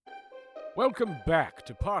Welcome back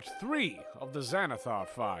to part 3 of the ANATHAR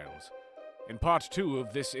files. In part 2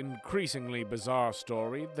 of this increasingly bizarre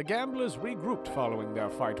story, the gamblers regrouped following their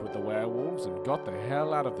fight with the werewolves and got the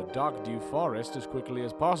hell out of the Dark Dew Forest as quickly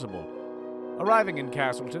as possible. Arriving in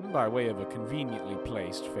Castleton by way of a conveniently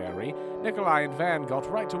placed ferry, Nikolai and Van got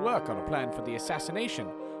right to work on a plan for the assassination,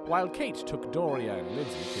 while Kate took Doria and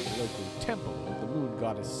Lindsay to the local temple of the moon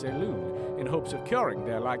goddess Selûne in hopes of curing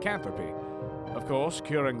their lycanthropy. Of course,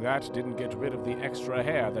 curing that didn't get rid of the extra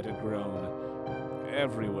hair that had grown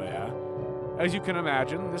everywhere. As you can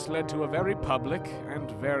imagine, this led to a very public and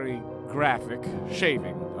very graphic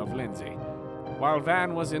shaving of Lindsay. While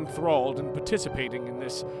Van was enthralled and participating in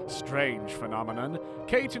this strange phenomenon,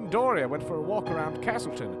 Kate and Doria went for a walk around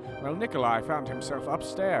Castleton, while Nikolai found himself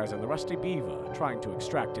upstairs in the Rusty Beaver, trying to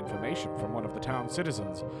extract information from one of the town's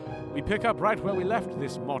citizens. We pick up right where we left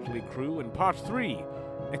this motley crew in part 3,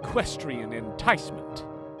 Equestrian Enticement.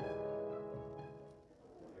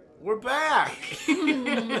 We're back!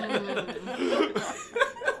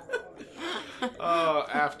 Oh,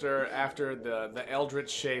 after the Eldritch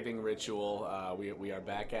shaving ritual, we are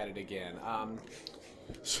back at it again.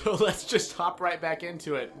 So let's just hop right back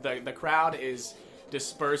into it. The crowd is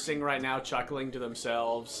dispersing right now, chuckling to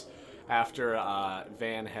themselves after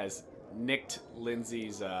Van has nicked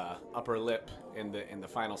Lindsay's upper lip in the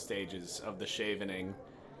final stages of the shavening.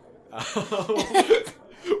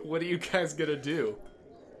 What are you guys gonna do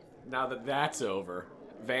now that that's over?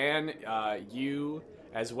 Van, you,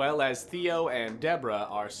 as well as Theo and Deborah,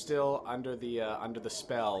 are still under the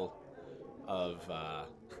spell of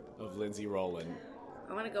Lindsay Rowland.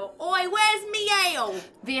 I'm gonna go, oi, where's me ale?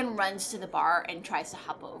 Van runs to the bar and tries to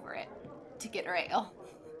hop over it to get her ale.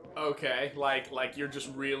 Okay, like you're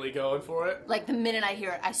just really going for it? Like, the minute I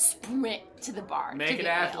hear it, I sprint to the bar. Make an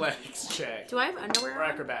athletics check. Do I have underwear or on?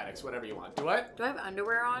 acrobatics, whatever you want. Do what? Do I have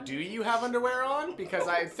underwear on? Do you have underwear on? Because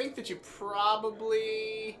I think that you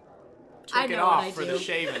probably I took it know what off I for do. the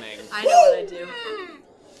shavening. I know what I do.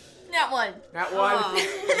 That one. That one,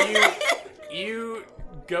 Oh. you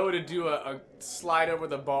go to do a slide over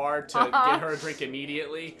the bar to get her a drink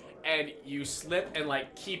immediately, and you slip and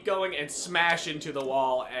keep going and smash into the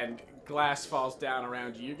wall, and glass falls down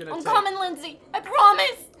around you. I'm coming, Lindsay. I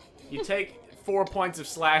promise. You take 4 points of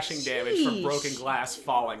slashing damage from Sheesh. broken glass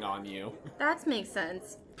falling on you. That makes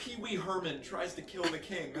sense. Pee Wee Herman tries to kill the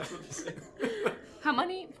king. That's what they say. How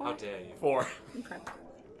many? 4? How dare you? 4. Okay.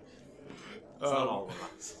 It's not all of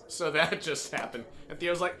us. So that just happened, and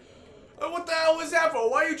Theo's like, "Oh, what the hell was that for?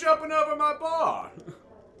 Why are you jumping over my bar?"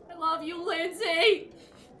 I love you, Lindsay.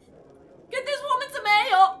 Get this woman some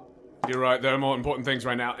ale. You're right. There are more important things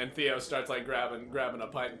right now. And Theo starts grabbing a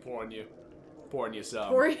pint and pouring you some.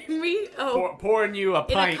 Pouring me? Oh. Pouring you a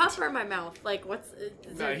In pint. a cup or in my mouth? Like, what's...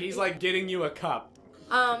 No, he's getting you a cup.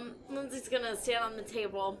 Lindsay's gonna stand on the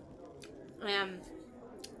table and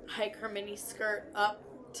hike her mini skirt up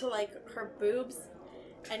to, her boobs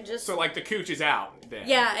and just... So, the cooch is out then.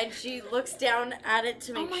 Yeah, and she looks down at it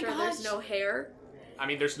to make my sure there's gosh. no hair. I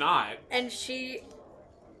mean, there's not. And she...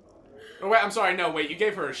 Oh, wait, I'm sorry. No, wait. You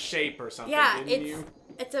gave her a shape or something, Yeah, didn't you?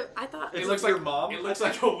 it's a... I thought... It's It looks like like your mom? It looks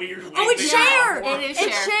like a weird wig. Oh, it's thing. Cher! It is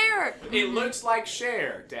It's Cher. Cher! It looks like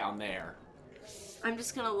Cher down there. I'm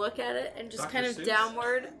just gonna look at it and just Dr. kind of Seuss?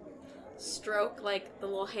 downward stroke, the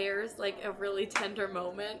little hairs, a really tender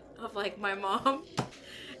moment of, my mom.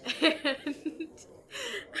 And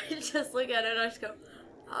I just look at it and I just go,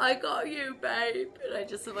 I got you, babe. And I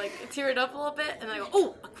just, tear it up a little bit, and then I go,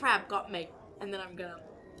 oh, a crab got me. And then I'm gonna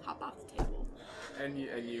hop off the table. And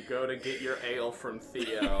you go to get your ale from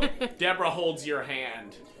Theo. Deborah holds your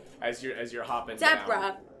hand as you're hopping down.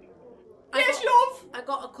 Deborah. Yes, love? I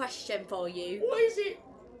got a question for you. What is it?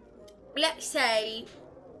 Let's say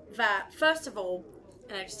that, first of all,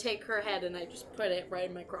 and I just take her head and I just put it right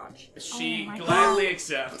in my crotch. She my gladly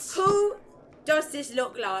accepts. Who does this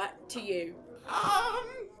look like to you?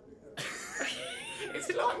 It's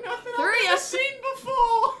like nothing Three I've ever of- seen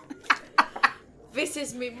before. This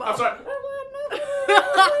is me, mom. I'm sorry.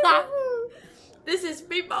 This is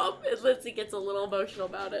me, mom. And Lindsay gets a little emotional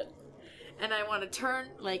about it. And I want to turn,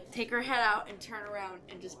 take her head out and turn around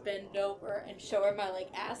and just bend over and show her my,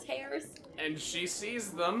 ass hairs. And she sees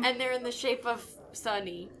them. And they're in the shape of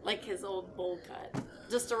Sonny, his old bowl cut.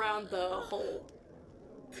 Just around the hole.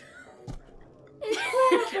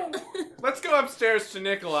 Let's go upstairs to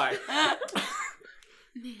Nikolai.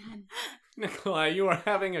 Man. Nikolai, you are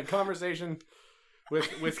having a conversation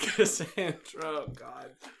with Cassandra. Oh,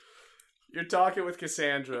 God. You're talking with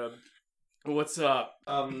Cassandra. What's up?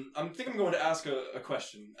 I think I'm going to ask a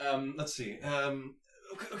question. Let's see.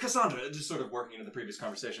 Cassandra, just sort of working into the previous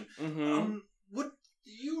conversation. Mm-hmm. What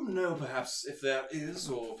do you know perhaps if there is,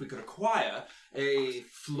 or if we could acquire, a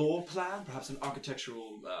floor plan, perhaps an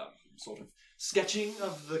architectural sort of sketching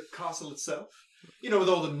of the castle itself? You know, with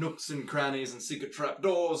all the nooks and crannies and secret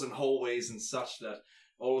trapdoors and hallways and such that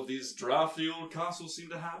all of these drafty old castles seem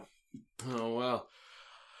to have? Oh, well,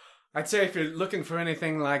 I'd say if you're looking for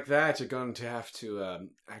anything like that, you're going to have to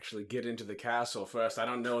actually get into the castle first. I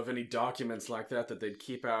don't know of any documents like that they'd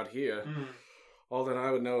keep out here. All that I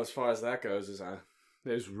would know as far as that goes is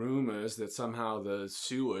there's rumors that somehow the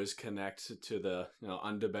sewers connect to the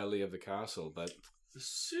underbelly of the castle, but The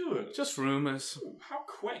sewers? just rumors. Ooh, how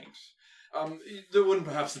quaint. There wouldn't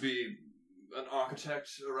perhaps be an architect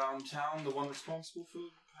around town, the one responsible for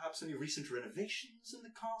perhaps any recent renovations in the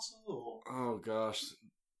castle, or... Oh gosh,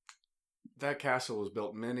 that castle was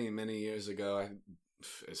built many, many years ago.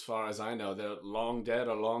 As far as I know, they're long dead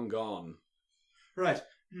or long gone. Right.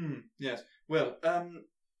 Yes. Well,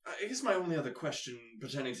 I guess my only other question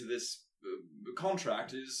pertaining to this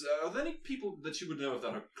contract is, are there any people that you would know of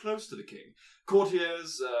that are close to the king?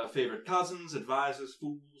 Courtiers, favorite cousins, advisors,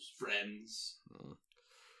 fools, friends?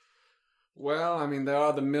 Well, I mean, there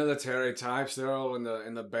are the military types. They're all in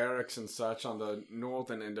the barracks and such on the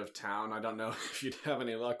northern end of town. I don't know if you'd have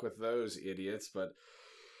any luck with those idiots, but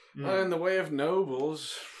in the way of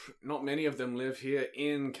nobles, not many of them live here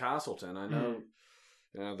in Castleton. I know.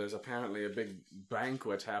 There's apparently a big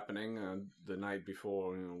banquet happening the night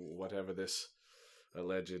before, whatever this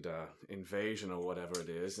alleged invasion or whatever it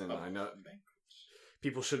is, and I know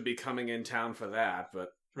people should be coming in town for that, but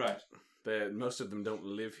most of them don't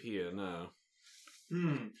live here, no.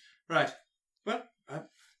 Right. Well,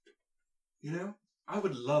 I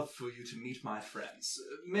would love for you to meet my friends.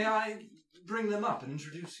 May I bring them up and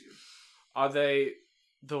introduce you? Are they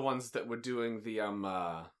the ones that were doing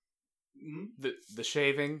the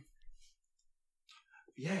shaving?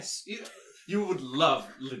 Yes. You would love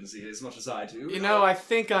Lindsay as much as I do. I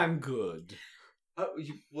think I'm good.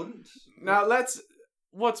 You wouldn't? Now,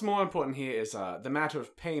 what's more important here is the matter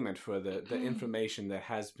of payment for the information that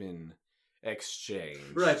has been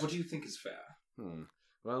exchanged. Right, what do you think is fair?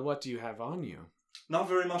 Well, what do you have on you? Not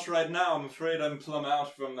very much right now. I'm afraid I'm plumb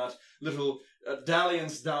out from that little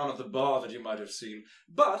dalliance down at the bar that you might have seen.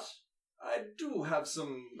 But I do have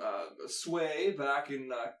some sway back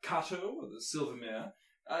in Kato, or the Silvermere.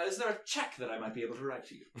 Is there a check that I might be able to write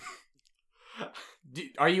to you?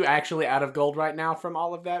 Are you actually out of gold right now from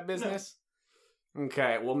all of that business? No.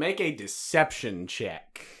 Okay, we'll make a deception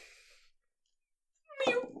check.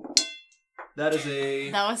 That is a...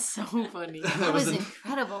 That was so funny. That was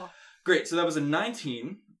incredible. Great, so that was a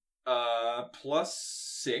 19,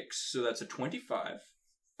 plus 6, so that's a 25,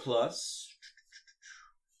 plus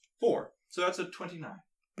 4, so that's a 29.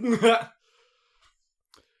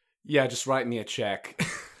 Yeah, just write me a check.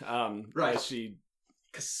 Right.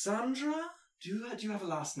 Cassandra? Do you have a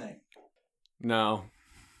last name? No.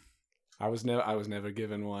 I was never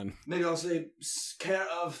given one. Maybe I'll say care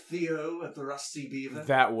of Theo at the Rusty Beaver.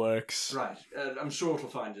 That works. Right. I'm sure it'll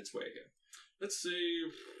find its way again. Let's see.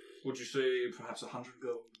 Would you say perhaps 100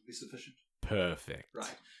 gold would be sufficient? Perfect.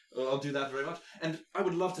 Right. Well, I'll do that very much. And I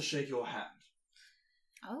would love to shake your hand.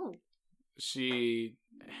 Oh. She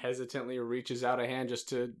hesitantly reaches out a hand just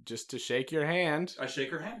to shake your hand. I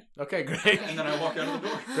shake her hand. Okay, great. And then I walk out of the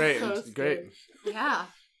door. Great, So great. Yeah.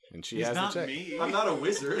 And she has the check. Me. I'm not a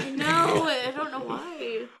wizard. No, I don't know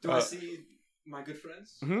why. Do I see my good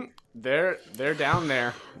friends? Mm-hmm. They're down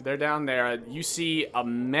there. They're down there. You see a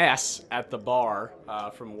mess at the bar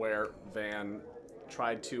from where Van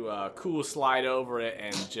tried to cool slide over it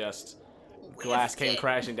and just glass came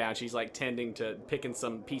crashing down. She's like tending to picking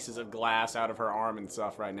some pieces of glass out of her arm and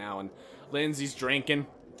stuff right now. And Lindsay's drinking.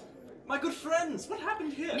 My good friends, what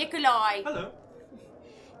happened here? Nikolai, Hello.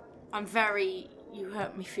 you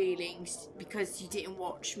hurt my feelings because you didn't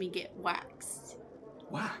watch me get waxed.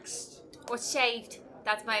 Waxed? Or shaved.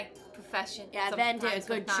 That's my profession. Yeah, Ben did a Sometimes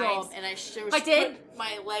good with job, knives. and I sure I did? put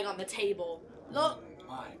my leg on the table. Look,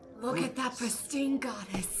 Look at that pristine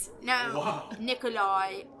goddess. now, Wow.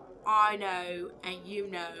 Nikolai, I know, and you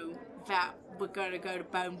know, that we're gonna go to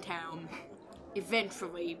Bone Town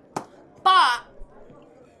eventually, but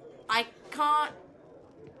I can't.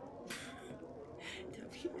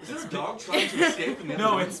 Is this dog trying to escape from the other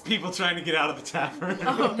No, room? it's people trying to get out of the tavern. Just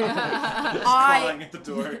I clawing at the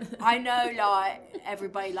door. I know, like,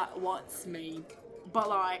 everybody, like, wants me, but,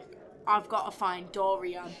 like, I've got to find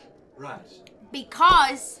Dorian. Right.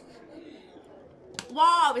 Because while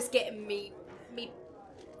I was getting me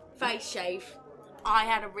face shave, I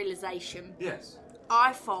had a realization. Yes.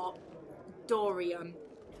 I thought Dorian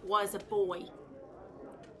was a boy,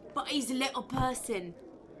 but he's a little person,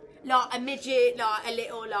 like a midget, like a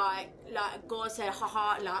little like God said,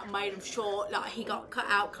 haha, like made him short, like he got cut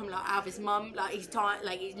out, come like out of his mum, like he's tiny,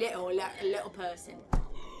 like he's little, like a little person.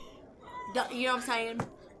 You know what I'm saying?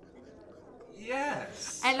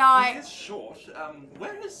 Yes. And, like- he is short.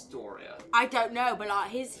 Where is Doria? I don't know, but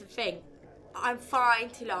like here's the thing, I'm fine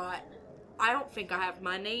to like. I don't think I have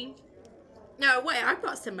money. No, wait, I've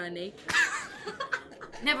got some money.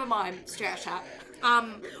 Never mind, straight shot.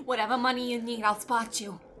 Whatever money you need, I'll spot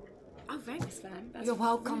you. Oh, thanks, fam. That's You're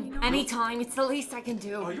welcome. really nice. Anytime. It's the least I can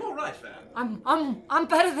do. Are you alright, fam? I'm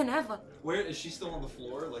better than ever. Where is she still on the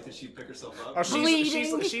floor? Like, did she pick herself up? Oh,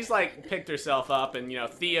 Bleeding. she's like picked herself up, and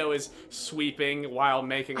Theo is sweeping while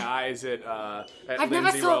making eyes at I've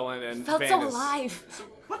Lindsay never Rowland and felt so Vandus. alive.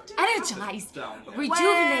 What did Energized. happen down there?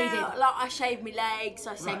 Rejuvenated. Well, like I shaved my legs.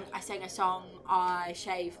 I sang. Right. I sang a song. I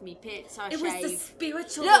shaved me pits. I It shaved. was the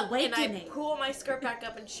spiritual Look, and awakening. I pull my skirt back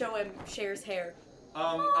up and show him Cher's hair.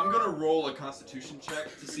 I'm gonna roll a constitution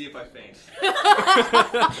check to see if I faint.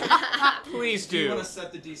 Please Do you do. want to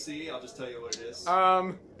set the DC? I'll just tell you what it is.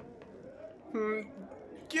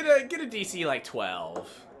 Get a DC like 12.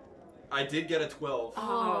 I did get a 12.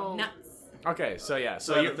 Oh, nuts. Okay, so yeah,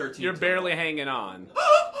 So I so have a 13 you're total. barely hanging on.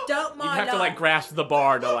 Don't You mind. have to like grasp the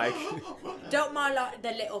bar to like. Don't mind like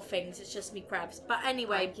the little things. It's just me crabs. But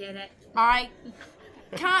anyway, get it. I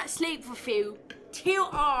can't sleep for few till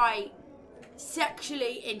I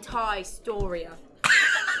sexually entice Doria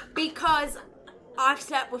because I've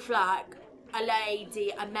slept with like a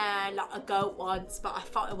lady, a man, like a goat once, but I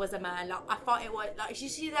thought it was a man. Like I thought it was like. Did you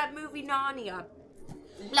see that movie Narnia?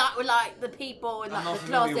 Like with like the people in I'm like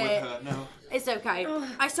not the familiar closet. with her, no. It's okay.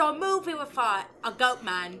 I saw a movie with a goat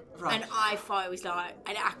man, Right. and I thought it was like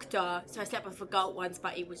an actor. So I slept with a goat once,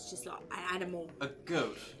 but he was just like an animal. A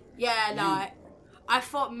goat. Yeah, like I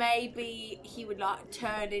thought maybe he would like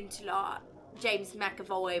turn into like James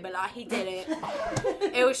McAvoy, but like he didn't.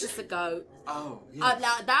 It was just a goat. Oh, yes.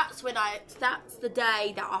 Like that's the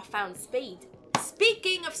day that I found speed.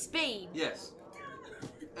 Speaking of speed, Yes.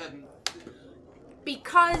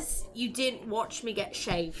 because you didn't watch me get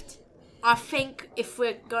shaved, I think if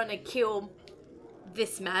we're gonna kill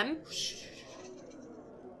this man,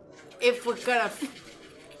 if we're gonna,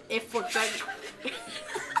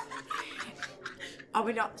 are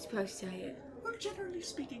we not supposed to say it? Well, generally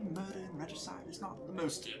speaking, murder and regicide is not the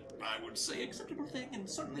most, I would say, acceptable thing, and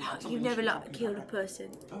certainly not something You've never we should like talk killed a about.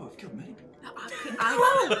 person. Oh, I've killed many people.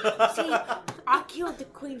 I killed the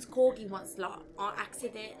Queen's corgi once, like on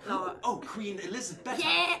accident, like. Oh, Queen Elizabeth.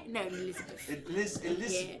 Yeah, no, Elizabeth.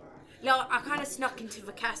 Elizabeth. Yeah. Like, I kind of snuck into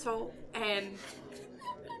the castle and.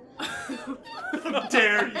 How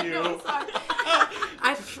dare you?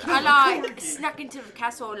 I like snuck into the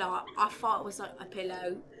castle, like I thought it was like a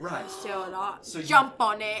pillow. Right. Still like So you jump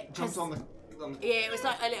on it. Jumped 'cause- on the. Yeah, it was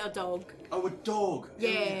like a little dog. Oh, a dog. Yeah.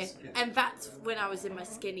 Oh, yes, yes. And that's when I was in my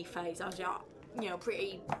skinny phase. I was like,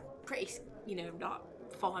 pretty, like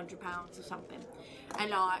 400 pounds or something.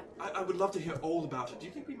 And like, I would love to hear all about it. Do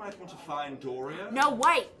you think we might want to find Doria? no,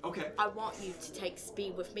 wait. Okay. I want you to take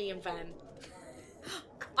speed with me and Van.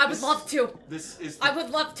 I would love to. This is. I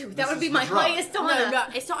would love to. That This would is be the my drug. highest honor. No,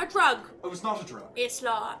 it's not a drug. Oh, it's not a drug. It's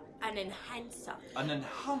like an enhancer. An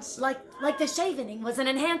enhancer. Like the shaving was an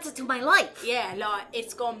enhancer to my life. Yeah, like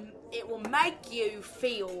it will make you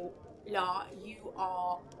feel like you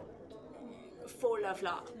are full of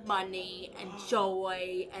like money and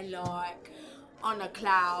joy and like on a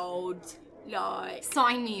cloud, like.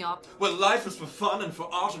 Sign me up. Well, life is for fun and for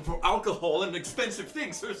art and for alcohol and expensive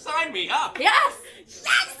things, so sign me up! Yes!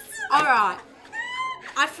 Yes! Alright.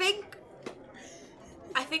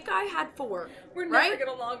 I think I had 4. We're right? never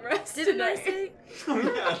gonna long rest. Didn't I tonight. say?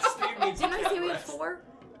 Yeah, Steve needs to Didn't I get say we had rest. 4?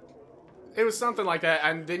 It was something like that,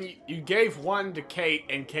 and then you gave one to Kate,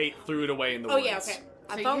 and Kate threw it away in the Oh woods. yeah, okay.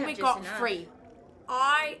 I've you only have just got enough. 3.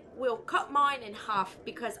 I will cut mine in half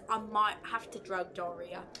because I might have to drug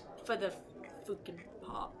Doria for the fucking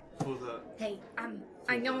part. For the. Hey,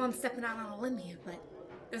 I know I'm stepping out on a limb here, but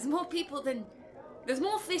there's more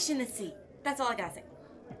fish in the sea. That's all I gotta say.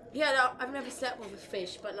 Yeah, no, I've never slept with a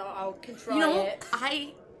fish, but like, I can try You know, it.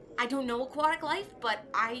 I don't know aquatic life, but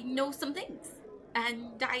I know some things. And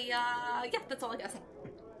yeah, that's all I gotta say.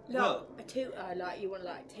 No, Well- a tutor, like, you want to,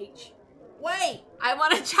 like, teach. Wait! I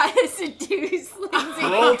want to try to seduce Lindsay.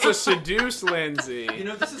 Roll to seduce Lindsay. You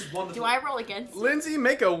know, this is wonderful. Do I roll against? Lindsay,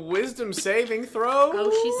 make a wisdom saving throw. Oh,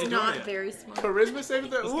 she's You're not doing it. very smart. Charisma saving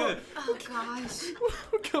throw. That's Ooh, good. Oh gosh.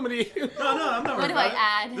 we're coming to you. No, I'm not What worried do I about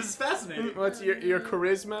it. add? This is fascinating. What's your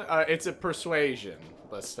charisma? It's a persuasion,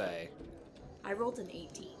 let's say. I rolled an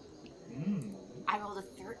 18. I rolled a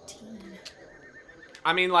 13.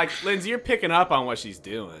 I mean, like, Lindsay, you're picking up on what she's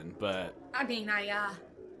doing, but... I mean,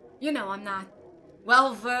 I'm not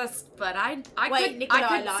well versed, but I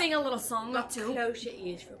could sing a little song or two. Close your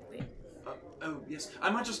ears real quick. Oh, yes. I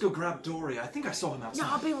might just go grab Doria. I think I saw him outside. No,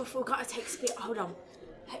 I'll be with you. Gotta take speed. Hold on.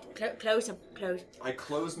 Close them. Close. I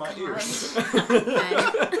close my ears.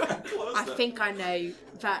 I think I know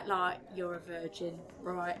that, like, you're a virgin,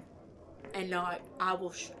 right? And, like, I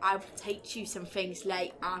will teach you some things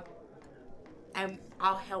later. And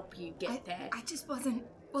I'll help you get there. I just wasn't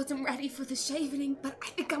ready for the shaving, but I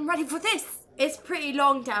think I'm ready for this. It's pretty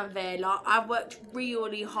long down there. Like, I've worked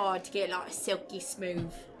really hard to get, like, silky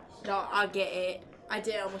smooth. Like, I get it. I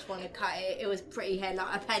did almost want to cut it. It was pretty hair,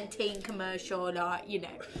 like a Pantene commercial, like, you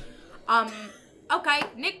know. Okay,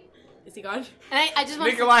 Nick. Is he gone? And I just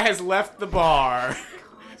want Nikolai has left the bar.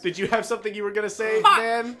 Did you have something you were going to say,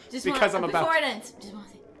 Dan? Because I'm about before it ends, just want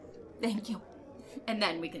to say thank you. And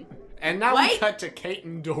then we can... And now we Wait. cut to Kate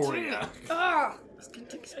and Doria. Ugh. It's gonna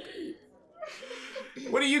take speed.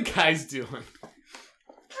 What are you guys doing?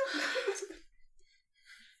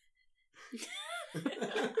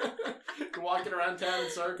 Walking around town in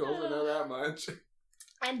circles, I know that much.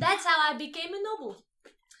 And that's how I became a noble.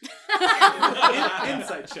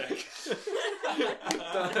 Insight check.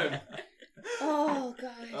 Done. Oh,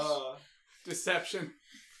 gosh. Deception.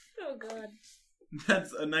 Oh, God.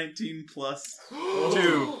 That's a 19 plus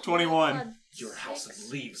 2, 21. Your house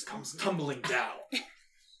of leaves comes tumbling down.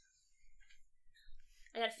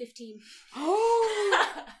 I got 15.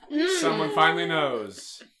 Someone finally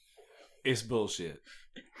knows. It's bullshit.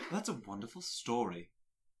 That's a wonderful story.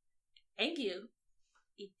 Thank you.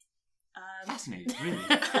 Fascinating, really.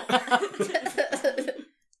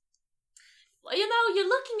 Well, you know, you're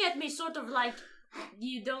looking at me sort of like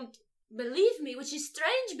you don't believe me, which is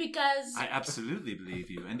strange because... I absolutely believe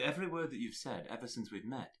you, and every word that you've said ever since we've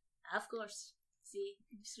met. Of course. See,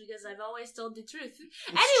 it's because I've always told the truth.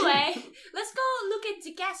 Anyway, let's go look at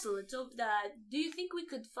the castle. Do you think we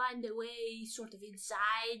could find a way sort of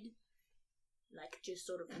inside? Like, just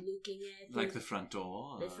sort of looking at Like it? the front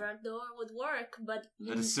door? The front door would work, but...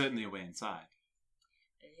 That is certainly a way inside.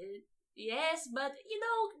 Yes, but, you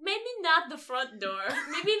know, maybe not the front door.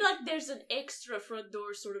 Maybe, like, there's an extra front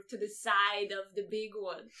door sort of to the side of the big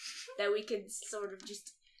one that we can sort of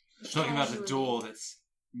just... You're talking about a casually- door that's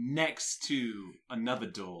next to another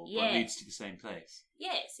door, but Yeah. leads to the same place.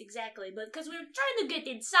 Yes, exactly. But because we're trying to get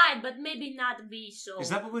inside, but maybe not be so... Is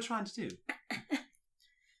that what we're trying to do?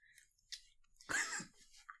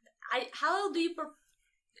 How do you...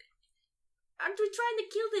 Aren't we trying to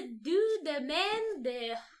kill the dude, the man,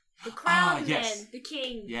 the crown yes. man, the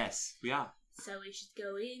king? Yes, we are. So we should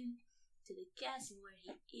go in to the castle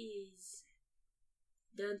where he is.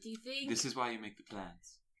 Don't you think? This is why you make the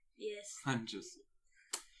plans. Yes. I'm just...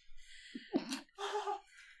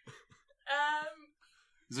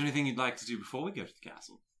 Is there anything you'd like to do before we go to the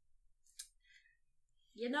castle?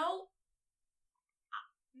 You know...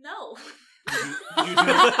 No.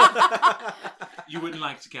 You wouldn't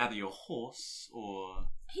like to gather your horse, or...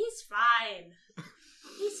 He's fine.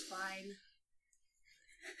 He's fine.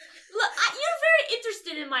 Look, you're very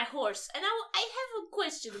interested in my horse, and I have a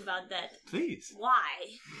question about that. Please.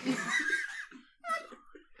 Why?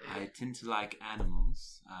 I tend to like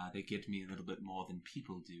animals. They get me a little bit more than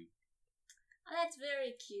people do. Oh, that's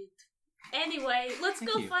very cute. Anyway, let's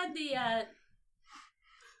Thank go you. find the,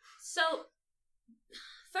 So,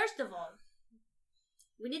 first of all,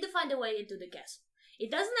 we need to find a way into the castle.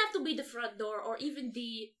 It doesn't have to be the front door or even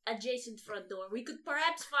the adjacent front door. We could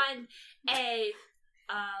perhaps find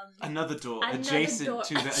Another door another adjacent door.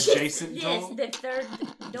 to the adjacent door? Yes, the third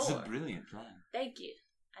This is a door. brilliant plan. Thank you.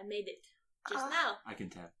 I made it just now. I can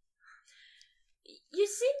tell. You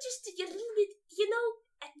seem just a little bit, you know,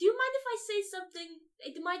 do you mind if I say something?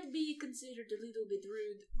 It might be considered a little bit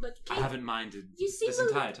rude, but I haven't minded You seem this a li-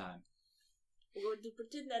 entire time. We're going to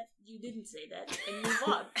pretend that you didn't say that and move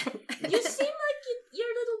on. You seem like you're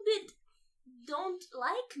a little bit don't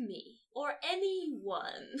like me or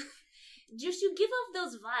anyone. Just you give off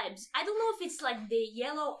those vibes. I don't know if it's like the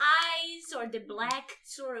yellow eyes or the black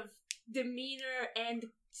sort of demeanor and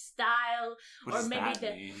style, What or does maybe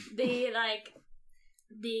that mean?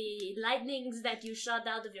 the lightnings that you shot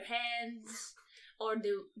out of your hands, or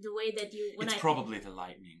the way that you It's probably the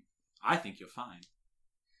lightning. I think you're fine.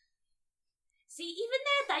 See, even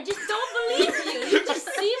that, I just don't believe you. You just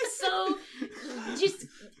seem so... Just...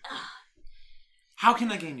 How can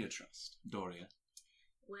I gain your trust, Doria?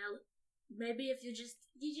 Well, maybe if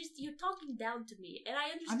you're talking down to me, and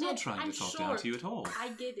I understand. I'm not trying I'm to talk short. down to you at all. I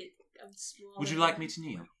get it. I'm small. Would you like me to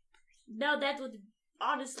kneel? No, that would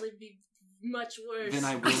honestly be much worse. Then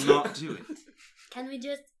I will not do it. Can we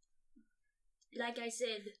just, like I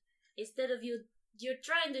said, instead of you're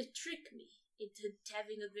trying to trick me into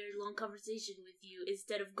having a very long conversation with you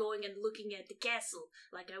instead of going and looking at the castle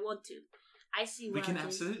like I want to. I see. We can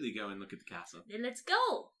absolutely go and look at the castle. Then let's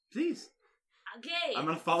go. Please. Okay. I'm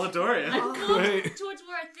gonna follow Dorian. I'm going towards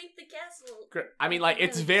where I think the castle. Great. I mean, like,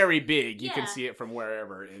 it's very big. You Yeah. can see it from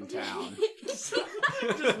wherever in town. Just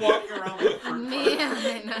walking around with a fruit cart.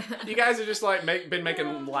 Man. You guys have just, like, been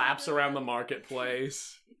making laps around the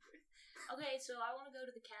marketplace. Okay, so I want to go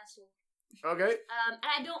to the castle. Okay. And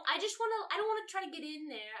I don't want to try to get in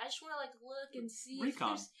there. I just want to like look and see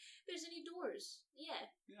Recon. if there's any doors. Yeah.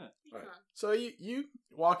 Yeah. Recon. Right. So you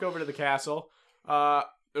walk over to the castle.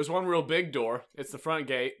 There's one real big door. It's the front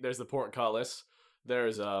gate. There's the portcullis.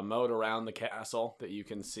 There's a moat around the castle that you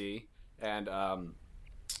can see, and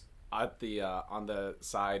at the on the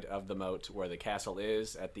side of the moat where the castle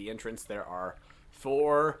is, at the entrance, there are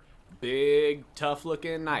 4 big,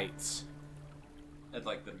 tough-looking knights. At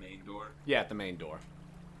like the main door. Yeah, at the main door.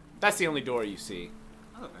 That's the only door you see.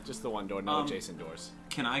 Oh, okay. Just the one door, no adjacent doors.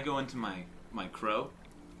 Can I go into my crow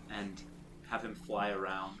and have him fly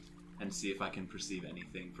around and see if I can perceive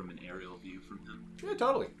anything from an aerial view from him Yeah,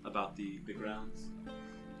 totally. about the grounds?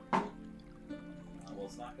 Well,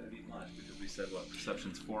 it's not going to be much because we said what,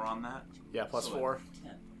 perception's 4 on that. Yeah, plus So 4.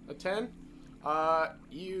 10. A 10.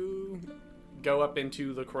 You go up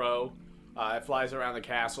into the crow. It flies around the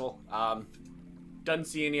castle. Doesn't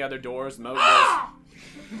see any other doors. Moat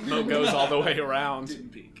goes all the way around. Didn't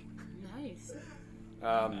peek. Nice.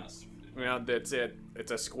 You know, that's it.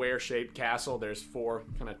 It's a square-shaped castle. There's 4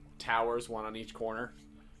 kind of towers, one on each corner.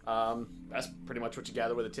 That's pretty much what you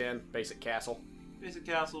gather with a 10. Basic castle. Basic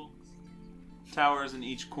castle, towers in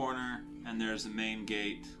each corner, and there's a main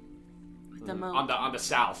gate The moat. On the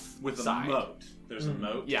south with a side. moat. There's a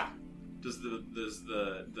moat. Yeah. Does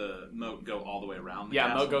the moat go all the way around the Yeah,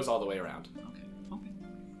 castle? moat goes all the way around. Okay.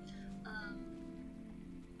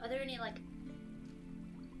 Are there any like?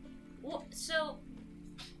 What? So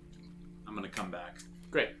I'm gonna come back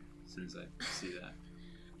Great. as soon as I see that.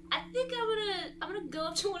 I think I'm gonna go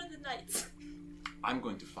up to one of the knights. I'm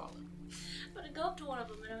going to follow. I'm gonna go up to one of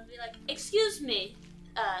them and I'm gonna be like, "Excuse me,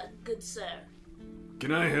 good sir."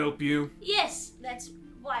 Can I help you? Yes, that's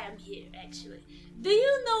why I'm here, actually. Do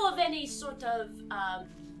you know of any sort of,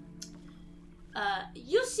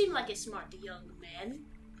 you seem like a smart young man.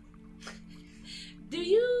 Do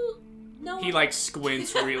you know... He, like,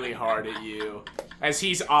 squints really hard at you, as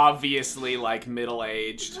he's obviously, like,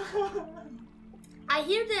 middle-aged. I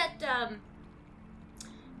hear that,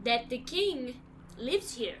 that the king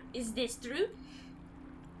lives here. Is this true?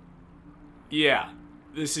 Yeah,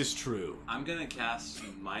 this is true. I'm gonna cast a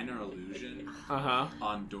minor illusion Uh-huh.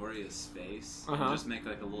 on Doria's face Uh-huh. and just make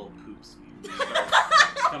like a little poop smear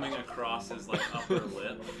coming across his like upper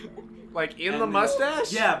lip. Like, in And the then-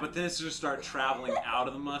 mustache? Yeah, but then it's just start traveling out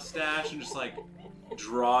of the mustache and just like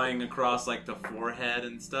drawing across like the forehead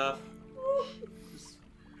and stuff. Just,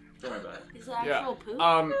 don't worry about it. Is that Yeah. actual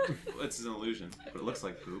poop? It's an illusion, but it looks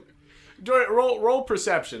like poop. Roll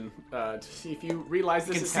perception to see if you realize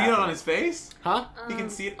this You can is see it happening. on his face? Huh? You can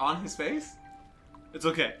see it on his face? It's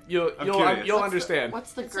okay. You'll I'm curious. you'll understand.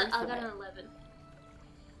 What's the It's girth I of got it? an 11.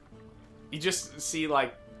 You just see,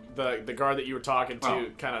 like, the guard that you were talking to Oh.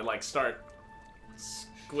 kind of, like, start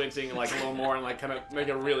squinting, like, a little more and, like, kind of make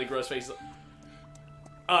a really gross face.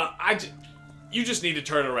 You just need to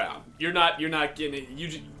turn around. You're not getting it. You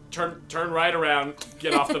just turn right around,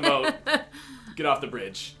 get off the moat, get off the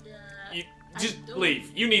bridge. You just don't-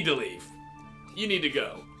 leave. You need to leave. You need to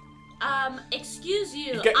go. Excuse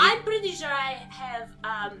you. You I'm pretty sure I have,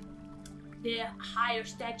 the higher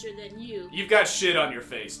stature than you. You've got shit on your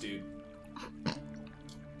face, dude.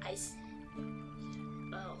 I see.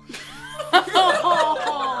 Oh.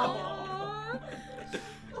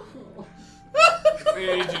 I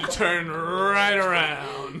need you to turn right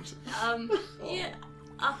around. Yeah.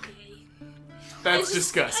 Okay. That's I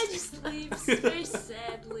disgusting. just leave very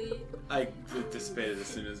sadly. I anticipated as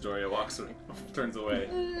soon as Doria turns away.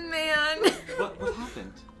 Man. What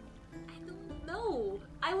happened? I don't know.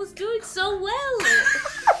 I was doing so well.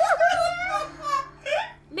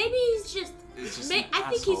 Maybe he's just. He's just I an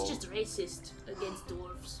think he's asshole. just racist against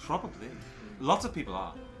dwarves. Probably. Lots of people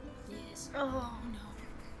are. Yes. Oh no.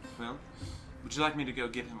 Well, would you like me to go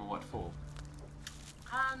give him a what for?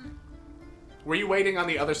 Were you waiting on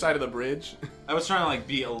the other side of the bridge? I was trying to like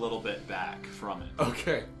be a little bit back from it.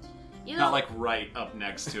 Okay. You know, Not like right up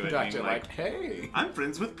next to it. Gotcha. Being Like, hey. I'm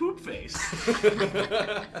friends with Poop Face.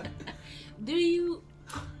 do you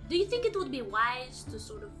think it would be wise to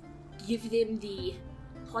sort of give them the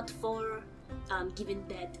hot for, given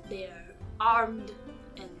that they're armed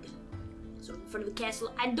and sort of in front of the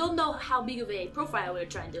castle. I don't know how big of a profile we're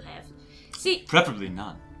trying to have. See, Preferably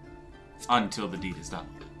none. Until the deed is done.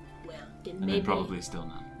 well, then And maybe then probably still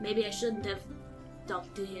none. maybe I shouldn't have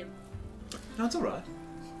talked to him. No, it's alright.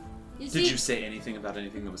 You see, Did you say anything about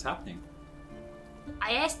anything that was happening?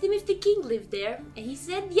 I asked him if the king lived there, and he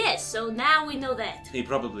said yes. So now we know that. He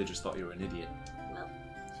probably just thought you were an idiot. Well,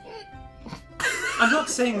 I'm not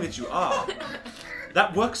saying that you are.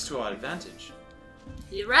 That works to our advantage.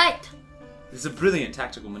 you're right. It's a brilliant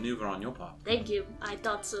tactical maneuver on your part. Thank you. I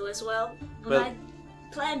thought so as well. But Well- I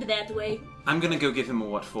planned that way. I'm gonna go give him a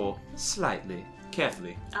what for, slightly,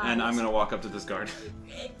 carefully, and I'm yes. gonna walk up to this guard.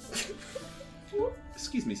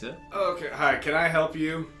 Excuse me, sir. Okay, hi, can I help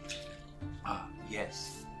you?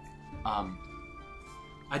 Yes.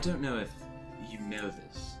 I don't know if you know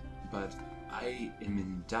this, but I am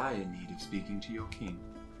in dire need of speaking to your king.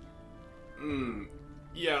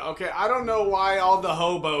 Yeah, okay, I don't know why all the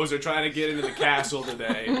hobos are trying to get into the castle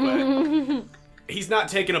today, but he's not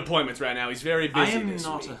taking appointments right now. He's very busy I am this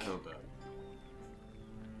not week. a hobo.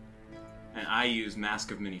 And I use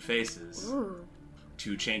Mask of Many Faces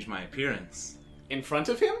to change my appearance. In front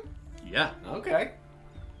of him? Yeah. Okay.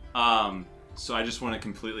 So I just want to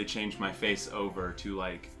completely change my face over to,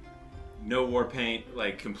 like, no war paint,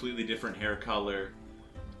 like, completely different hair color,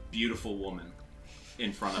 beautiful woman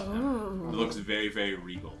in front of him. It looks very, very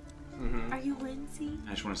regal. Are you Lindsay?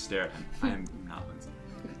 I just want to stare at him. I am not Lindsay.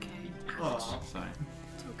 Okay. Sorry.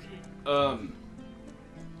 It's okay.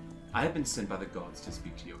 I have been sent by the gods to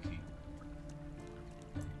speak to your king.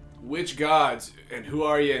 Which gods, and who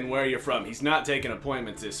are you, and where are you from? He's not taking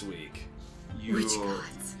appointments this week. Which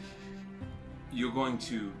gods? You're going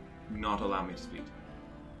to not allow me to speak to him.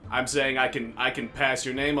 I'm saying I can pass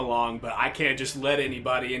your name along, but I can't just let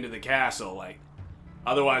anybody into the castle, like,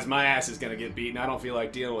 otherwise my ass is gonna get beaten. I don't feel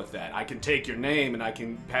like dealing with that. I can take your name and I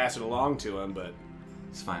can pass it along to him, but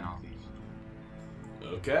It's fine, I'll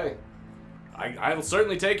leave. okay. I'll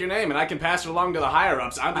certainly take your name and I can pass it along to the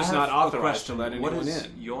higher-ups. I'm just not authorized to let anyone What is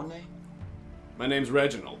in. your name? My name's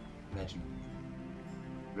Reginald.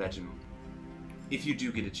 Reginald. If you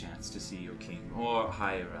do get a chance to see your king or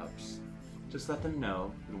higher ups, just let them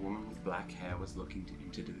know that a woman with black hair was looking to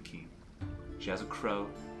enter to the king. She has a crow,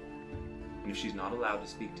 and if she's not allowed to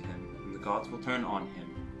speak to him, then the gods will turn on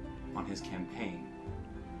him, on his campaign.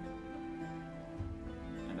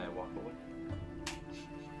 And I walk away.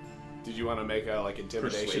 Did you want to make a, like,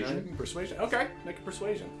 intimidation? Persuasion? Or anything? Persuasion? Okay, make a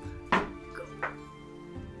persuasion.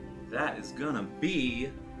 That is gonna be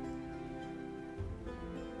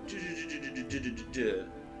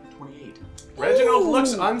 28. Reginald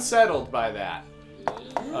looks unsettled by that.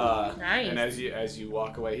 Nice. And as you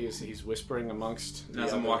walk away, he's whispering amongst. the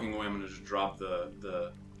As I'm other- walking away, I'm gonna just drop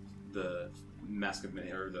the mask of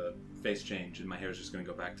or the face change, and my hair is just gonna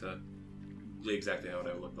go back to exactly how it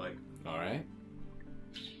would look like. All right.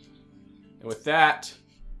 And with that,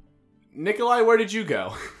 Nikolai, where did you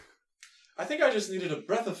go? I think I just needed a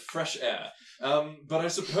breath of fresh air. But I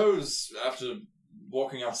suppose after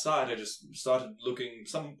walking outside, I just started looking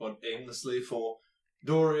somewhat aimlessly for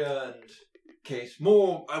Doria and Kate.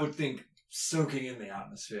 More, I would think, soaking in the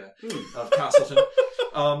atmosphere of Castleton.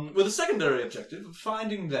 With a secondary objective of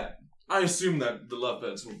finding them. I assume that the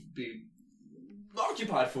lovebirds will be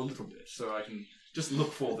occupied for a little bit, so I can just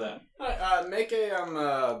look for them. All right, make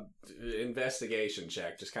a investigation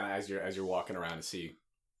check, just kind of as you're walking around to see.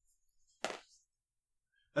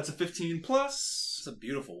 That's a 15 plus. It's a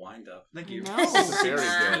beautiful wind up. Thank you. That's very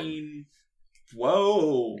good.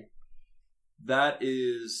 Whoa. That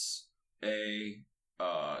is a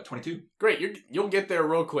 22. Great, you'll get there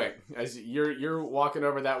real quick as you're walking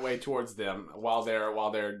over that way towards them while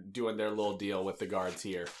they're doing their little deal with the guards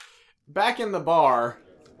here. Back in the bar,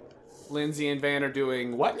 Lindsay and Van are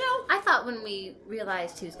doing what now? I thought when we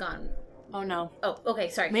realized who's gone. Oh no. Oh, okay,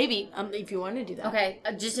 sorry. Maybe if you want to do that. Okay,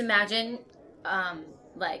 just imagine,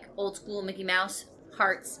 like old school Mickey Mouse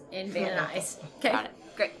hearts in Van eyes. Okay, Got it.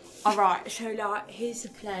 great. All right, so like, here's the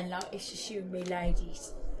plan. Like, it's just you and me,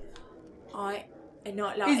 ladies. And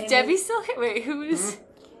not like. Is Debbie still here? Wait, who is?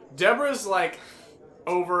 Deborah's like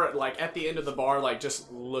over like at the end of the bar, like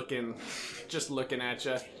just looking at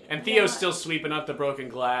you, and Theo's still sweeping up the broken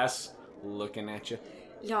glass, looking at you.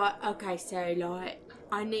 Like, okay, so like,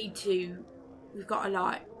 I need to. We've got to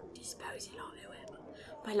like dispose of like whoever,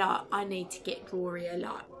 but like, I need to get Gloria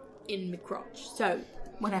like in the crotch. So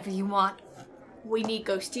Whatever you want. we need to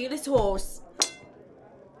go steal his horse.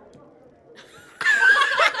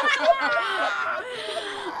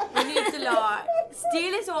 We need to like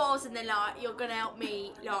steal his horse, and then like you're gonna help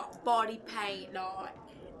me like body paint like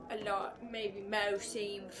maybe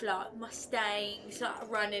mousing with like Mustangs like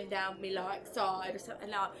running down me like side or something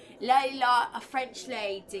like a French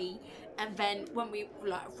lady, and then when we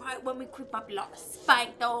creep up like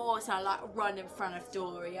spank the horse, I like run in front of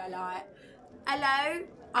Doria like, hello,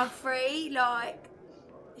 I'm free, like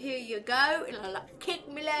here you go, and I like kick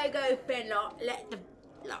my leg open,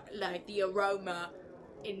 like let the aroma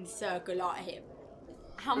encircle like him.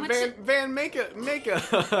 How much? Van, make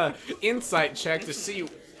a insight check to see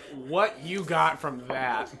what you got from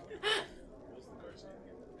that.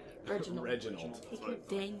 Reginald.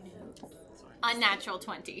 Unnatural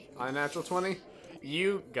 20. Unnatural 20?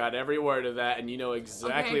 You got every word of that, and you know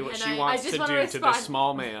exactly Okay, what and she I wants just to wanna do to respond. this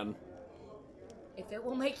small man. If it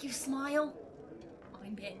will make you smile,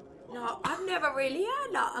 I'm in. No, I've never really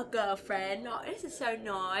had like a girlfriend. Like, this is so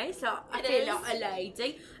nice. Like, I It feel is. like a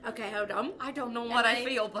lady. Okay, hold on. I don't know And what I I-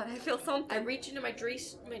 feel, but I feel something. I reach into my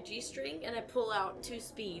G-string and I pull out 2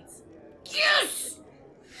 speeds. Yes!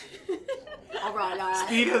 All right, like,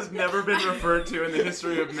 Speed has never been referred to in the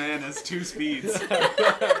history of man as 2 speeds.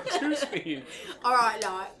 2 speeds. all right,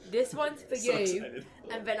 like this one's for So you, excited.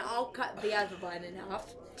 and then I'll cut the other one in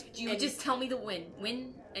half. You And- just tell me the win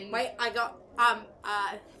and Wait, I got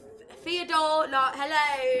Theodore. Like,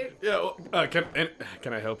 hello. Yeah, well,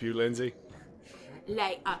 can I help you, Lindsay?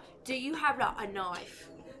 Like, do you have like a knife?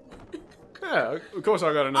 Yeah, of course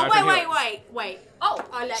I got a Oh knife. in here. wait. Oh,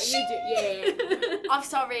 I'll let you do. Yeah. I'm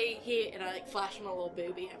sorry. Here, and I like flash my little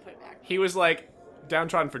boobie and put it back. He was like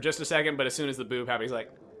downtrodden for just a second, but as soon as the boob happened, he's like,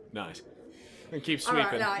 nice. And keep All right,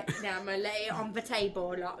 sweeping. like now I'm gonna lay it on the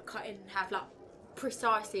table, like cut it in half, like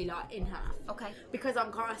precisely like in half. okay. Because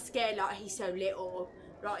I'm kind of scared, like he's so little.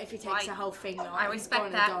 Like if he takes Right. the whole thing, like I he's respect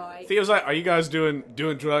gonna that. die. Theo's like, are you guys doing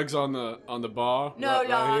drugs on the bar? No, right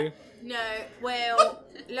like here? no. Well,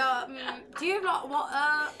 like, do you have like what?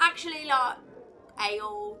 Actually, like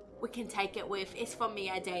ale. We can take it with. It's for me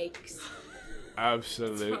headaches.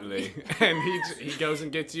 Absolutely. And he goes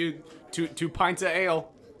and gets you two pints of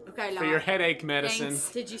ale Okay, like for your headache medicine.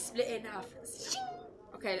 Thanks. did you split it in half?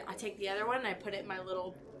 Okay, I take the other one and I put it in my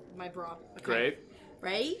bra. Okay. Great.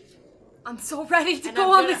 Right? I'm so ready to And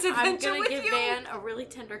go on this I'm adventure gonna with give you. Van a really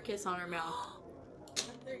tender kiss on her mouth.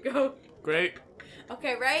 There you go. Great.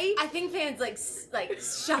 Okay, right? I think Van's like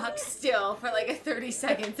shocked still for like a 30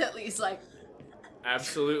 seconds at least. Like,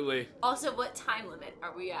 Absolutely. Also, what time limit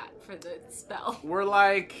are we at for the spell? We're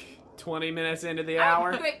like 20 minutes into the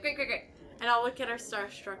hour. Great. And I'll look at her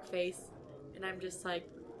starstruck face, and I'm just like,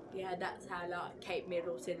 yeah, that's how like Kate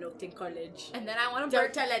Middleton looked in college. and then I want to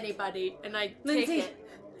Don't tell anybody. And I Lindsay. take it.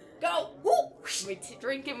 Go! Woo! We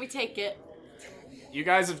drink and we take it. You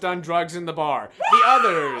guys have done drugs in the bar. The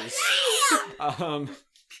others.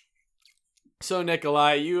 So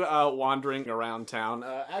Nikolai, you wandering around town.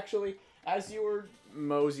 Actually, as you were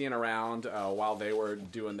moseying around while they were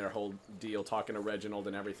doing their whole deal, talking to Reginald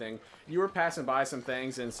and everything, you were passing by some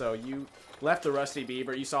things, and so you left the Rusty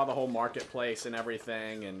Beaver. You saw the whole marketplace and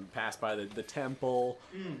everything, and passed by the temple,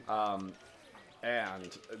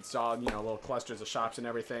 and saw little clusters of shops and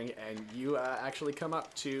everything. And you actually come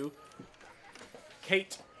up to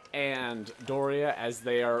Kate and Doria as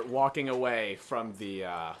they are walking away from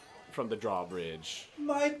the drawbridge.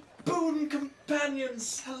 My boon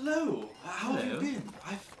companions, hello. How have you Hello. been?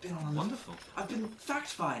 I've been on a Wonderful. I've been fact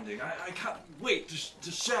finding. I can't wait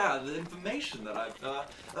to share the information that I've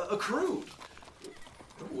accrued.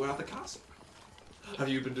 We're at the castle. Have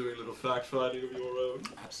you been doing a little fact finding of your own?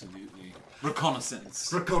 Absolutely.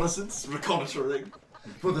 Reconnaissance. Reconnaissance, reconnoitering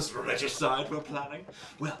for this regicide we're planning.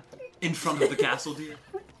 Well, In front of the castle, dear.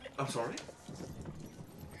 I'm sorry.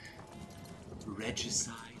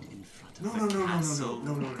 Regicide in front of No, the no, no, no, no, castle.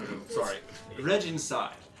 no, no, no, no. Sorry. Reg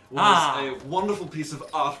Inside was Ah. a wonderful piece of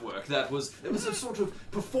artwork that was a sort of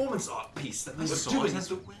performance art piece that we I were saw doing. it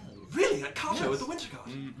as well. Really, at Kato Yes. at the Winter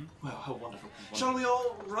Garden. Well, how wonderful. Shall we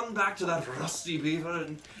all run back to that rusty beaver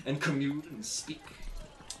and commune and speak?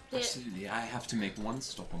 Absolutely. I have to make one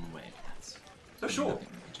stop on the way. That's Oh, sure. nothing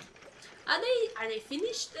major. Are they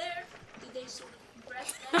finished there? Did they sort of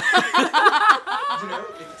rest there? You know,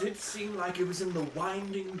 it did seem like it was in the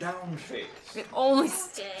winding down phase. It only.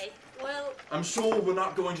 Okay. Well, I'm sure we're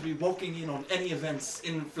not going to be walking in on any events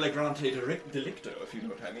in flagrante delicto, if you know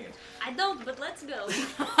what I mean. I don't, but let's go.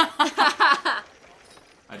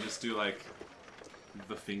 I just do like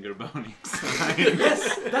the finger boning.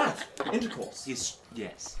 Yes, that! Intercourse.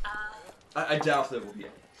 Yes. I doubt there will be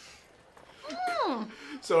any.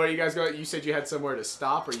 So are you guys going? You said you had somewhere to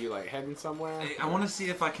stop. Are you like heading somewhere? I want to see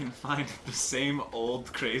if I can find the same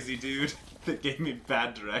old crazy dude that gave me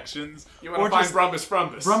bad directions. You want to find Brumbus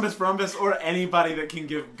Frumbus. Brumbus, or anybody that can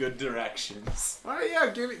give good directions. All right, yeah,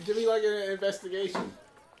 give me like an investigation.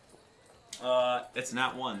 It's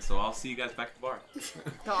not 1, so I'll see you guys back at the bar.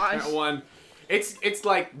 Gosh. That one, it's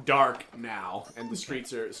like dark now, and the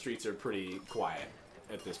streets are pretty quiet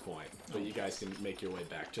at this point. But you guys can make your way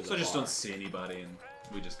back to the bar. So I just don't see anybody, and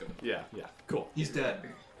we just go. Yeah, cool. He's dead.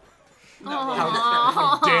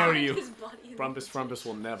 How dare you? His body in the- Brumbus Frumbus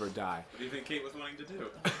will never die. What do you think Kate was wanting to do?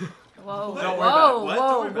 Whoa, Don't worry about it. What?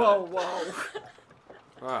 Don't worry whoa, about whoa.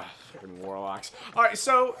 Ah, fucking warlocks. All right,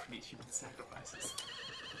 so Meet human sacrifices.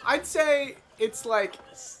 I'd say it's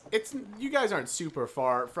you guys aren't super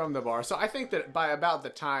far from the bar, so I think that by about the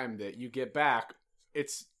time that you get back,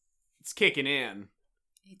 it's kicking in.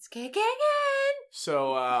 It's kicking in.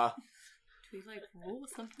 So Do we like roll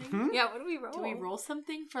something? Yeah, what do we roll? Do we roll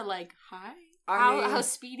something for like high? I mean, How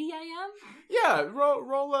speedy I am? yeah,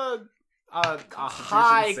 roll a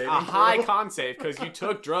high saving high con save because you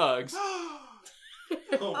took drugs.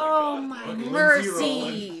 Oh my Lindsay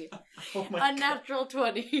mercy! Oh my Unnatural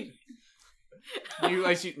 20.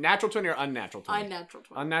 You natural 20 or unnatural 20? Unnatural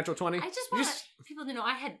 20. Unnatural 20. I just want people to know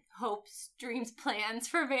I had hopes, dreams, plans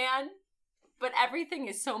for Van, but everything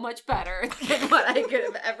is so much better than what I could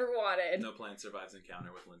have ever wanted. No plan survives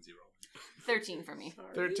encounter with Lindsay rolling. 13 for me.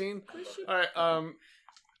 13. All right,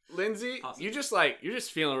 Lindsay, Awesome. you're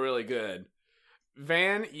just feeling really good.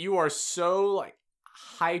 Van, you are so like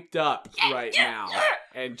hyped up right now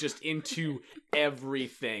and just into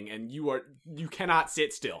everything, and you cannot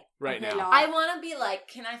sit still right Okay, now. I want to be like,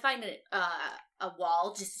 can I find a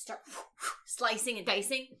wall just to start slicing and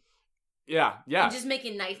dicing? Yeah. And just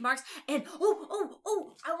making knife marks. And I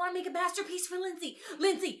want to make a masterpiece for Lindsay.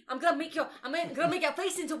 Lindsay, I'm gonna make your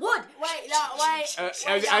face into wood. Wait.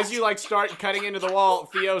 As you like start cutting into the wall,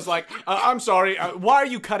 Theo's like, "I'm sorry. Why are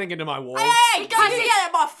you cutting into my wall?" Hey, don't do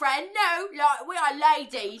that, my friend. No, like we are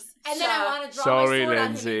ladies. And then I want to draw Sorry, my sword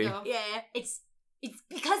Lindsay. on him. Yeah, it's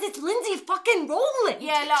because it's Lindsay fucking rolling.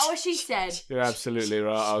 Yeah, like what she said. You're absolutely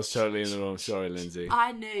right. I was totally in the wrong. Sorry, Lindsay.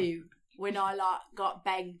 I knew when I got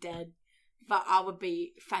banged dead that I would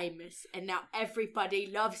be famous, and now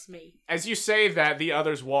everybody loves me. As you say that, the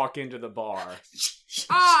others walk into the bar.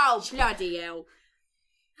 Oh, bloody hell.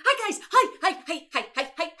 Hi, guys. Hi.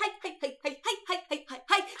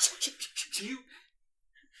 Do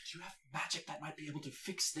you have magic that might be able to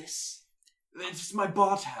fix this? It's my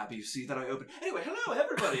bar tab, you see, that I opened. Anyway, hello,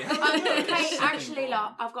 everybody. How are you? Hey, actually,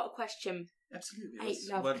 I've got a question. Absolutely. Hey,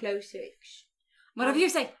 love, What- close-ish. Whatever you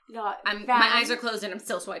say. My eyes are closed and I'm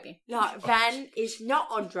still swiping. Van is not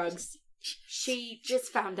on drugs. She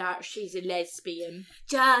just found out she's a lesbian.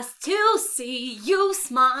 Just to see you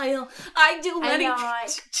smile, I do And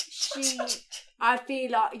anything. I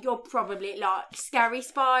feel like you're probably like Scary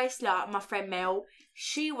Spice, like my friend Mel.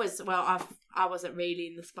 She was, well, I wasn't really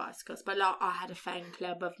in the Spice Girls, but like I had a fan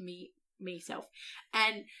club of myself.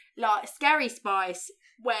 And like Scary Spice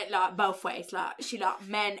went like both ways. Like she like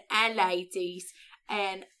men and ladies,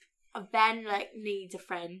 and Van like needs a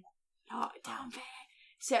friend like down there.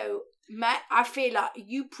 So I feel like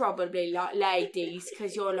you probably like ladies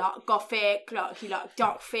because you're like gothic, like you like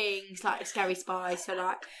dark things, like Scary Spice. So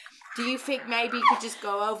like, do you think maybe you could just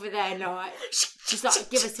go over there and like just like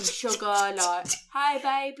give her some sugar, like hi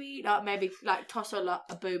baby, like maybe like toss her like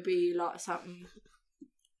a booby, like something.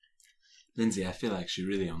 Lindsay, I feel like she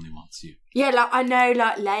really only wants you. Yeah, like I know,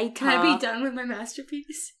 like later. Can I be done with my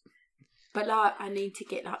masterpiece? But like I need to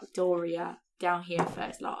get like Doria down here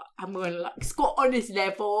first. Like I'm gonna like squat on this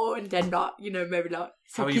level and then like maybe like How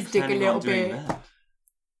suck are you his dick a planning little on doing bit. that?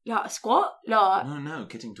 Like a squat, like No,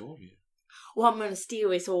 getting Doria. well I'm gonna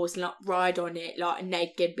steal his horse and like ride on it like a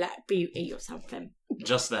naked black beauty or something.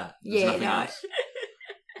 Just that. There's Yeah, nothing like else.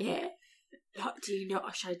 yeah. Like do you know?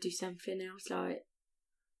 Should I do something else? Like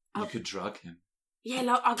You could drug him. yeah,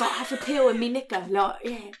 like I got half a pill in me knicker. Like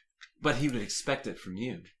yeah. But he would expect it from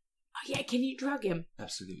you. Oh yeah, can you drug him?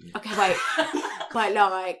 Absolutely. Okay, wait. But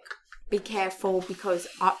like, be careful because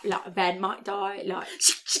Van might die. Like,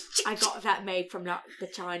 I got that made from like the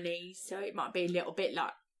Chinese, so it might be a little bit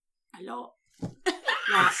like a lot.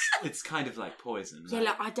 Like, It's kind of like poison. yeah, right?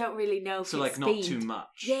 like I don't really know. If So it's like not speed. too much.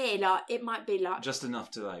 Yeah, like it might be like Just enough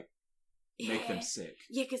to like make them sick.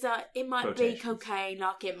 Yeah, because it might Quotations. be cocaine.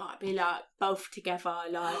 Like it might be like both together.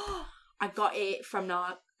 Like I got it from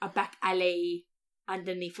like a back alley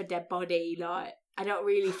underneath a dead body. Like I don't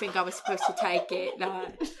really think I was supposed to take it.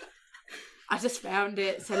 Like I just found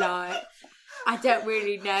it, so like I don't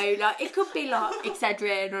really know. Like it could be like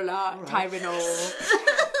Excedrin or like Tylenol.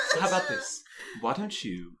 How about this? Why don't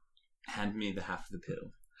you hand me the half of the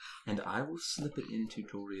pill? and I will slip it into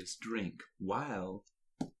Doria's drink while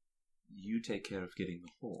you take care of getting the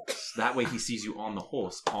horse. That way he sees you on the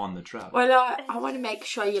horse on the travel. Well, I want to make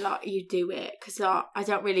sure you do it because I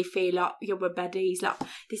don't really feel like you're my buddies. Like,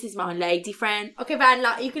 this is my lady friend. Okay, Van,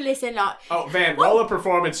 like, you can listen. Like, Oh, Van, roll a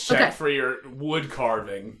performance check Okay. for your wood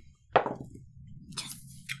carving. it's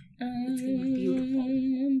gonna be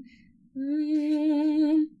beautiful.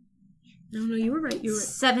 No, you were right. You were right.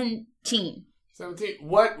 17. 17.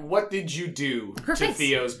 What did you do to Perfect.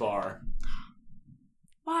 Theo's bar?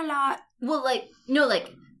 Well, like, Well, like, no,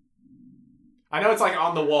 like, I know it's like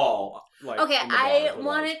on the wall. Like Okay, in the bar, I but,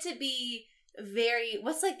 want like, it to be very.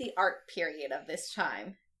 What's like the art period of this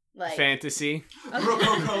time? Like fantasy.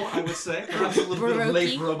 Rococo, I would say. Perhaps a little bit of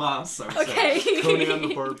late romance, I would say. Okay. Conan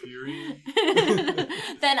the Barbarian.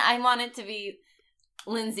 Then I want it to be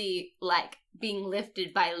Lindsay like being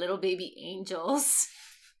lifted by little baby angels.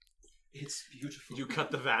 It's beautiful. You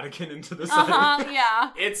cut the Vatican into the side.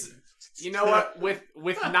 Yeah. It's you know what with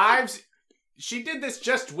knives. She did this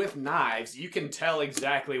just with knives. You can tell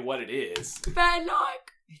exactly what it is. Van,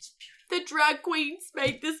 like, It's beautiful. the drag queens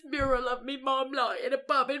made this mural of me mum, like, in a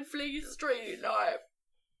pub in Fleet Street. Like,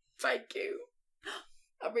 thank you.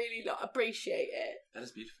 I really like appreciate it. That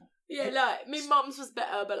is beautiful. Yeah, like, me mum's was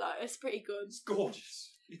better, but like, it's pretty good. It's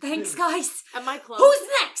gorgeous. It's Thanks, really- guys. Am I close? Who's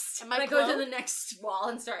next? Am I And I go to close? the next wall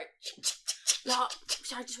and start. Like,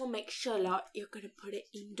 so I just want to make sure, like, you're gonna put it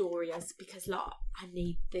in Doria's because, like, I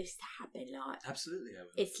need this to happen. Like, Absolutely, I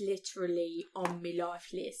will. it's literally on my life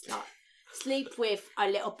list. Like, sleep with a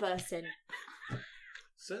little person.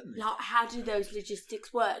 Certainly. Like, how do those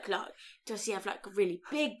logistics work? Like, does he have like a really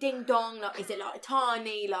big ding dong? Like, is it like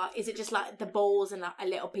tiny? Like, is it just like the balls and like a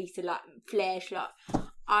little piece of like flesh? Like,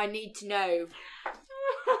 I need to know.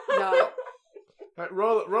 Like,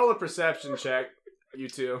 Roll a perception check, you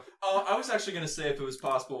two. I was actually going to say if it was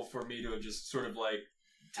possible for me to have just sort of like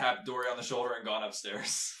tapped Dory on the shoulder and gone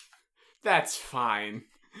upstairs. That's fine.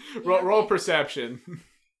 Roll perception.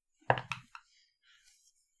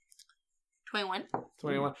 21.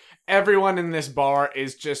 21. Everyone in this bar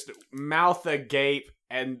is just mouth agape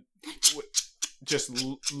and just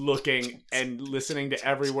looking and listening to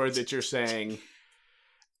every word that you're saying.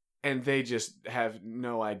 And they just have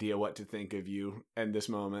no idea what to think of you in this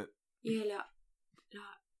moment. Yeah, like,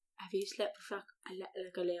 have you slept with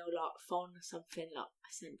like a little like phone or something like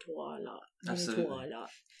a centaur, like Absolutely. minotaur,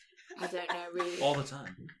 like I don't know really. All the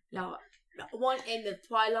time. Like one in the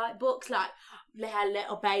Twilight books, like they had a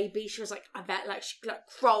little baby. She was like, I bet like she like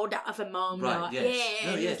crawled out of her mum, Right, like yes. yeah,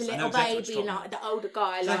 No, and yes, there was a I know little exactly what baby, you're and talking like the older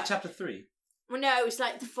guy, It's like, like chapter 3. well, no, it was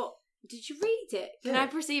like the foot. Did you read it? Can Yeah. I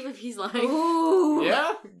perceive if he's like? Ooh.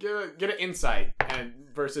 Yeah? Get an insight and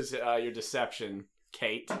versus your deception,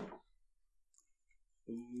 Kate.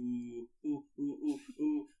 Ooh.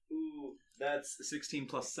 That's 16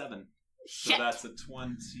 plus 7. Shit. So that's a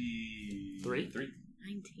 23.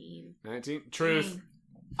 19. 19. Truth.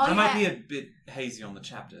 Oh, I might be yeah. a bit hazy on the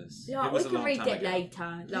chapters. Yeah, it was we a can long read time it ago.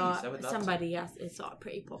 later. Please, I would Like love somebody else, it's like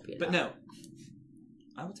pretty popular. But no,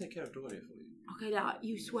 I will take care of Doria for you. Okay, like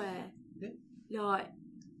you swear, Yeah. like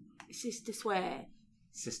sister swear,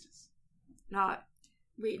 Sisters. like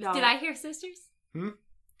Did I hear sisters?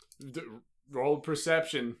 Roll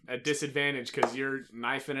perception at disadvantage because you're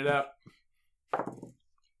knifing it up.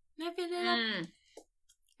 Never know.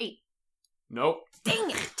 Nope. Dang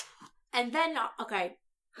it! And then like, okay,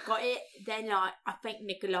 got it. Then like I think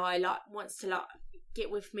Nikolai like wants to like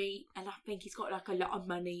get with me, and I think he's got like a lot of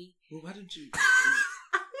money. Well, why don't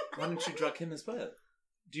you drug him as well?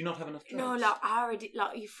 Do you not have enough drugs? No, like I already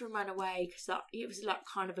like you threw man away because like it was like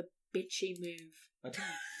kind of a bitchy move. I didn't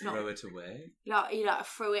No. throw it away. Like you like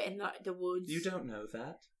threw it in like the woods. You don't know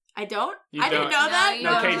that. I don't. You I didn't don't. know that. you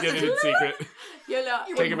No, don't. Kate did it in secret. You're like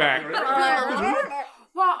Take it back.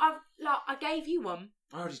 Well, I gave you one.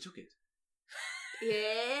 I already took it.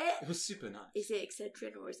 Yeah. It was super nice. Is it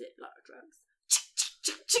Excedrin or is it like drugs?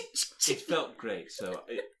 It felt great, so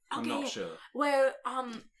I'm Okay, not yeah. sure. Well,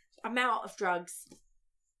 I'm out of drugs.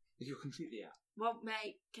 You're completely out. Well,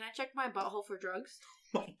 mate, can I check my butthole for drugs?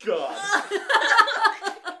 My God.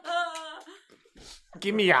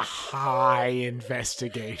 Give me a high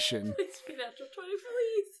investigation. It's been natural 20,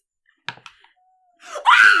 please.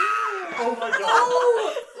 Oh my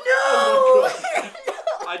god. No!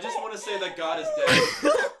 I just want to say that God is dead.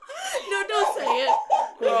 No, don't say it.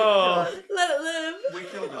 Oh. Let it live. We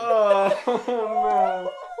killed him. Oh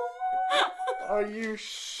no. Are you But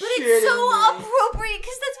it's so appropriate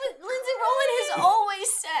because that's what Lindsay Rowland has always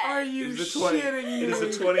Are said. you It is a 20. shitting me? It is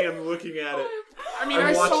a 20. I'm looking at it. I mean, I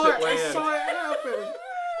I watched saw it it. I land. saw it happen.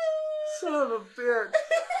 Son of a bitch.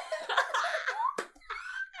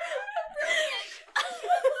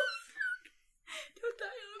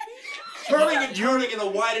 and turning in a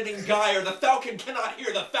widening gyre. The falcon cannot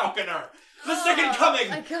hear the falconer. The second coming.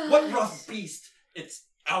 my God. What rough beast? Its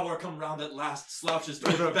hour come round at last. Slouches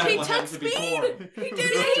to order of Bethlehem to be born. He did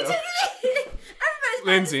it! Everybody's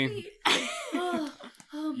Lindsay. oh,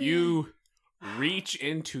 man. You reach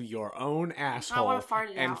into your own asshole wanna fart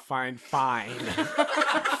it and out. find fine.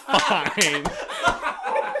 Fine.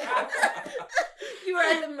 You are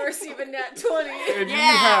at the mercy of a nat 20. And you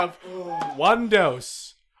have one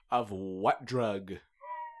dose of what drug?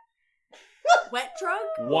 Wet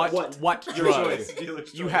drug? What Your drug? choice.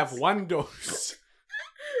 Dealer's You choice. have one dose.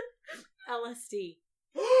 LSD.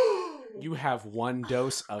 You have one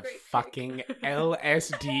dose of Great fucking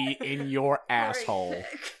LSD in your asshole. Great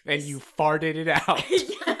And you farted it out.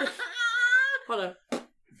 Hold on.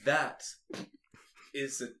 That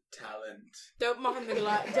is a talent. Don't mind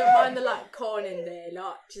the corn in there,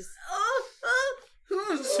 like just.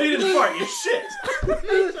 So you didn't fart, you shit.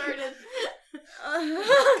 I started.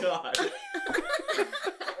 God.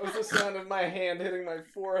 That was the sound of my hand hitting my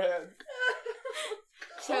forehead.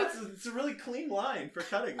 So, It's a really clean line for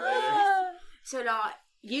cutting later. so like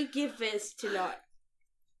you give this to like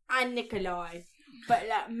and Nikolai, but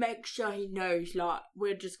like make sure he knows like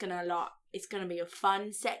we're just gonna like it's gonna be a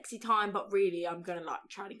fun, sexy time, but really I'm gonna like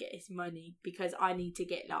try to get his money because I need to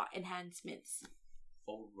get like enhancements.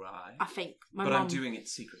 Alright. I think my But mum. I'm doing it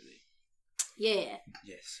secretly. Yeah,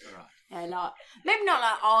 Yes, alright. yeah, like maybe not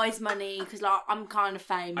like eyes money because like I'm kind of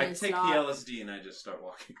I famous. take like, the LSD and I just start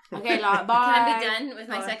walking. Okay, like bye. Can I be done with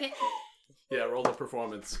my Bye. second? Yeah, roll the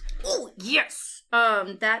performance. Oh, yes.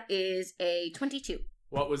 That is a 22.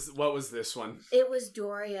 What was this one? It was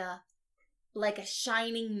Doria, like a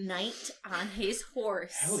shining knight on his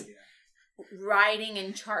horse, Hell yeah. riding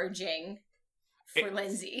and charging for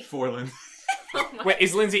Lindsay. Forlin. Wait,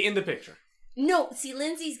 is Lindsay in the picture? No, see,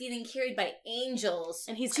 Lindsay's getting carried by angels,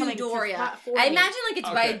 And he's to coming to Doria. flat for I me. imagine like it's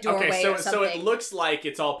by a doorway okay, so or something. so it looks like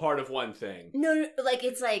it's all part of one thing. No, like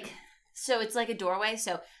it's like so it's like a doorway.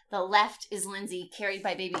 So the left is Lindsay carried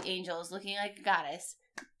by baby angels, looking like a goddess.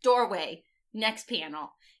 Doorway. Next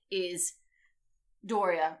panel is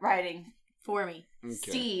Doria riding for me. Okay.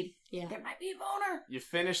 steed. Yeah. There might be a boner. You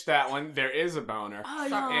finish that one. There is a boner. Oh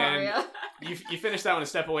Sorry. And you finish that one and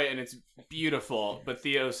step away, and it's beautiful. But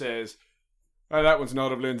Theo says, "Oh, that one's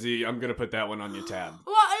not of Lindsay. I'm gonna put that one on your tab.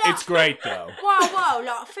 What? Like, It's great though." Whoa,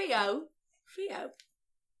 like Theo.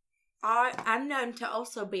 I am known to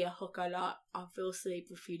also be a hooker. Like I will sleep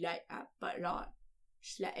with you later, but like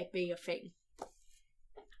just let it be a thing.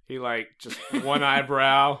 He like just one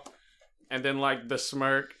eyebrow, and then like the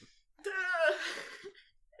smirk.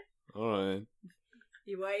 All right.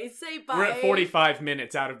 You wait and see, buddy. We're at 45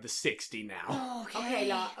 minutes out of the 60 now. Oh, Okay,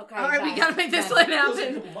 like okay. All right, we Ben, gotta make this Ben, one That was a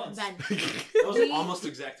happen. couple months. Ben. That was almost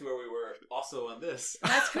exactly where we were also on this.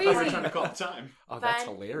 That's We were crazy. trying to call the time. Oh, that's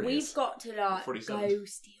Ben, hilarious. We've got to like 47. go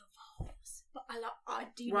steal the horse, but I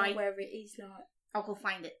do Right. know where it is. Like I'll go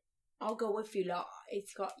find it. I'll go with you. Like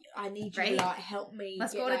it's got. I need you Right. to like help me.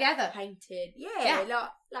 Let's get go that together. Painted. Yeah. Yeah.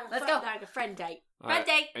 Like Let's go. go. Like a friend date. All right,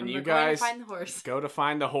 Friend date. and I'm you gonna go and guys find the horse. go to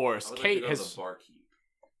find the horse. I would like Kate to go to has. the barkeep.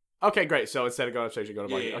 Okay, great. So instead of going upstairs, you go to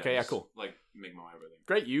barkeep. Okay, yeah, just, cool. Like, make my way over there.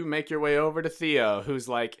 Great. You make your way over to Theo, who's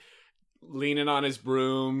like leaning on his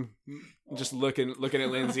broom, just looking at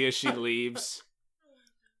Lindsay as she leaves.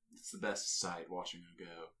 It's the best sight watching her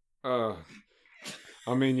go. Oh,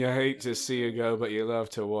 I mean, you hate to see her go, but you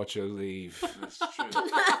love to watch her leave. That's true. Do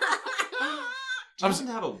you happen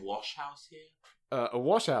to have a wash house here? A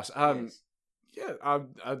wash house. Yes. Yeah.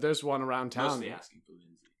 There's one around town. Mostly asking for Lindsay.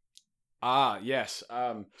 Ah, yes.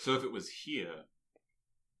 So if it was here,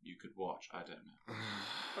 you could watch. I don't know.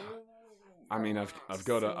 I mean, I've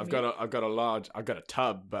got a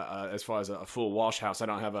tub, but as far as a full wash house, I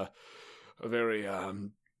don't have a very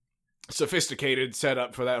sophisticated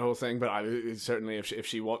setup for that whole thing. But I certainly, if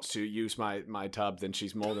she wants to use my tub, then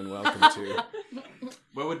she's more than welcome to.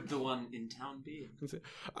 Where would the one in town be?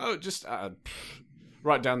 Oh, just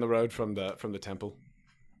right down the road from the temple.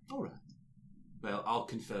 All right. Well, I'll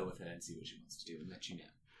confer with her and see what she wants to do and let you know.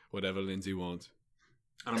 Whatever Lindsay wants.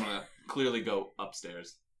 And I'm gonna clearly go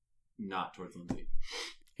upstairs, not towards Lindsay.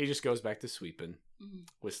 He just goes back to sweeping, Mhm.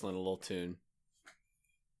 whistling a little tune.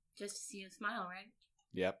 Just to see you smile, right?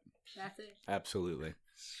 Yep, That's it. absolutely.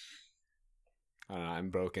 I don't know, I'm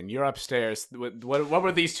broken. You're upstairs. What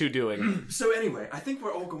were these two doing? So anyway, I think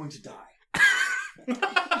we're all going to die.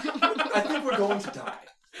 I think we're going to die.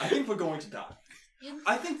 I think we're going to die.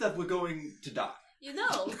 I think that we're going to die. You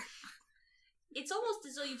know, it's almost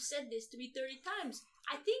as though you've said this to me 30 times.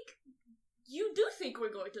 I think you do think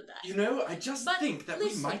we're going to die. You know, I just But think that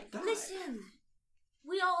listen, we might die. Listen,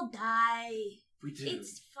 we all die. We do.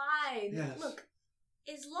 It's fine. fine. Yes. Look,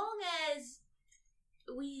 as long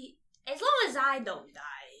as I don't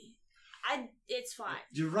die, it's fine.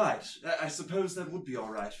 You're right. I suppose that would be all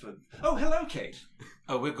right for... Oh, hello, Kate.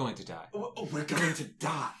 Oh, we're going to die. Oh, we're going to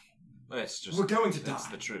die. Well, it's just... We're going to That's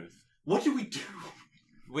die. the truth. What do we do?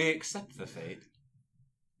 We accept the fate,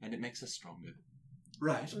 and it makes us stronger.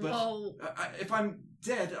 Right, but Whoa. if I'm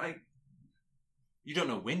dead, You don't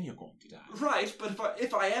know when you're going to die. Right, but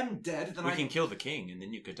if I am dead, then We can kill the king, and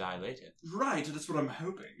then you could die later. Right, that's what I'm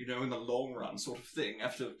hoping, in the long run sort of thing.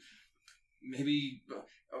 After maybe...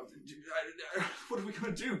 what are we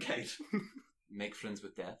going to do, Kate? Make friends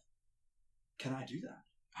with death? Can I do that?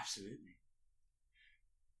 Absolutely.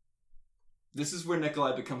 This is where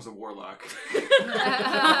Nikolai becomes a warlock.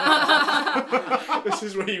 This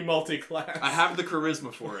is where you multi-class. I have the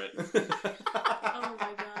charisma for it. Oh my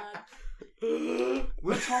god.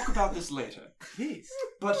 We'll talk about this later. Please.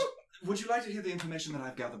 But would you like to hear the information that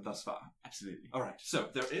I've gathered thus far? Absolutely. All right, so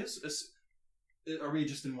there is... Are we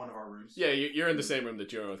just in one of our rooms? Yeah, you're in the same room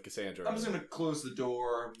that you're in with Cassandra. I'm just going to close the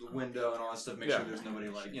door, the window, and all that stuff, make sure there's nobody,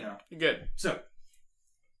 You're good. So,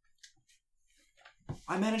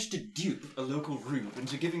 I managed to dupe a local rube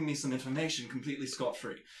into giving me some information completely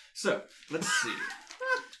scot-free. So, let's see.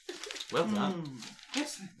 Well done.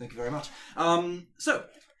 Yes, thank you very much. So,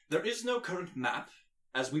 there is no current map,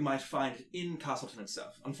 as we might find in Castleton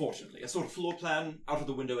itself, unfortunately. A sort of floor plan out of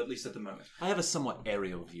the window, at least at the moment. I have a somewhat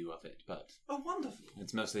aerial view of it, but Oh, wonderful.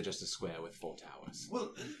 it's mostly just a square with 4 towers.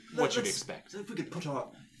 Well, What you'd let's- expect. If we could put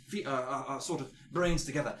our sort of brains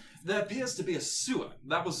together. There appears to be a sewer.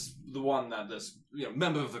 That was the one that this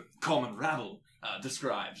member of the common rabble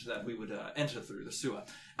described, that we would enter through the sewer.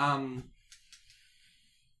 And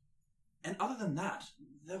other than that,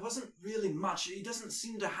 there wasn't really much. He doesn't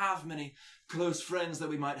seem to have many close friends that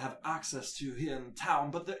we might have access to here in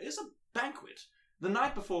town, but there is a banquet the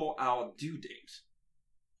night before our due date.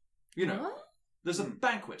 There's a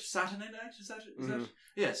banquet. Saturday night? Is that?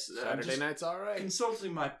 Yes. Saturday night's all right.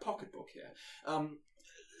 Consulting my pocketbook here.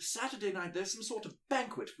 Saturday night, there's some sort of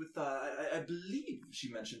banquet with, I believe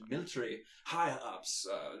she mentioned military higher-ups,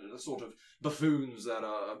 sort of buffoons that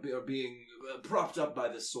are being propped up by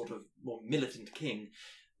this sort of more militant king.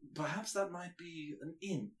 Perhaps that might be an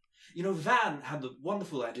inn. Van had the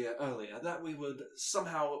wonderful idea earlier that we would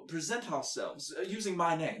somehow present ourselves, using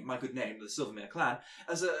my name, my good name, the Silvermere clan,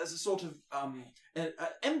 as a sort of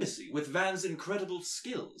embassy with Van's incredible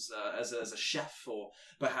skills as a chef, or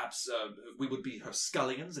perhaps we would be her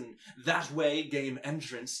scullions, and that way gain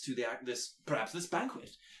entrance to this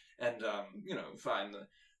banquet, and find the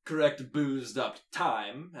correct boozed up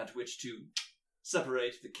time at which to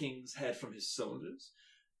separate the king's head from his shoulders.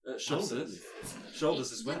 Shoulders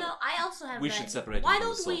as well. I also have We that. should separate Why them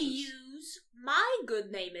from don't the we soldiers. use my good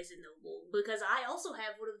name as a noble? Because I also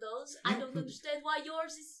have one of those. I don't understand why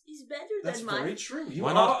yours is better That's than mine. very true. You Why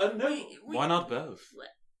are not? a noble. Why not both?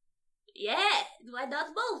 Yeah, why not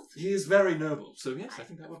both? He is very noble, so yes, I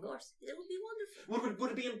think that would Of work. course, it would be wonderful.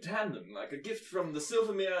 Would it be in tandem, like a gift from the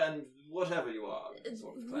Silvermere and whatever you are?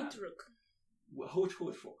 Sort of clan? Whitrook.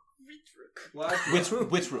 Whitrook.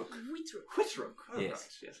 Whitrook. Whitrook. Oh,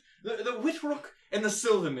 Yes. right, yes. The Whitrook and the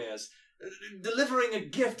Silvermeres, delivering a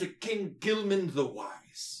gift to King Gilmund the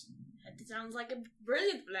Wise. That sounds like a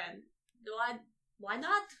brilliant plan. Why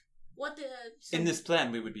not? What In this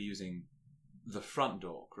plan, we would be using the front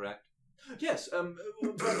door, correct? Yes,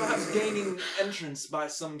 perhaps gaining entrance by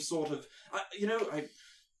some sort of,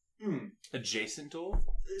 Adjacent door?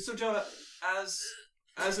 So, Jonah,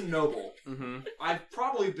 as a noble, Mm-hmm. I've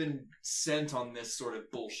probably been sent on this sort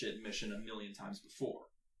of bullshit mission a million times before.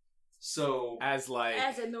 So, As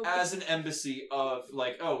a noble. as an embassy of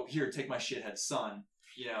like, oh, here, take my shithead son.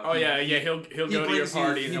 Oh yeah, he'll He go to your brings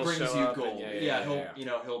party you, and he he'll brings show you up. gold. And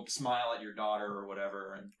He'll he'll smile at your daughter or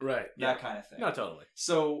whatever, and right. that kind of thing. No, totally.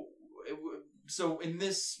 So in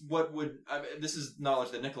this, this is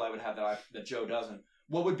knowledge that Nikolai would have that Joe doesn't.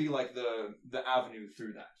 What would be like the avenue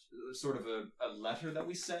through that? Sort of a letter that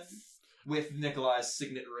we send with Nikolai's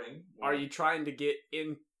signet ring. Are you trying to get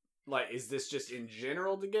in? Like, is this just in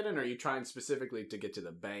general to get in, or are you trying specifically to get to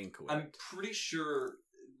the banquet? I'm pretty sure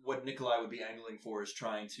what Nikolai would be angling for is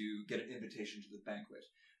trying to get an invitation to the banquet.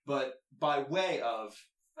 But by way of,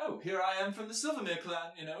 oh, here I am from the Silvermere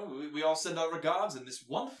clan, we all send our regards, and this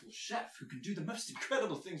wonderful chef who can do the most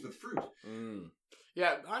incredible things with fruit.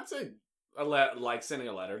 Yeah, I'd say like sending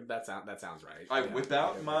a letter. That sounds right. I whip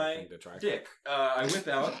out my dick. I whip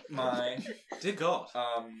out my... Dear God.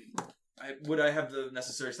 Would I have the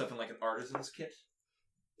necessary stuff in like an artisan's kit?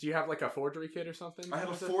 Do you have like a forgery kit or something? I have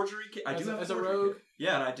a forgery kit. I do have as a a forgery rogue. kit.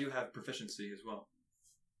 Yeah, and I do have proficiency as well.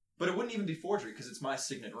 But it wouldn't even be forgery because it's my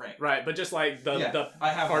signet ring. Right, but just like the I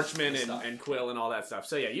have parchment the stuff. and quill and all that stuff.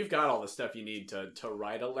 So yeah, you've got all the stuff you need to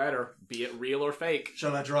write a letter, be it real or fake.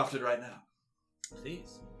 Shall I draft it right now?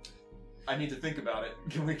 Please. I need to think about it.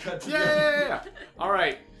 Can we cut to Yeah. All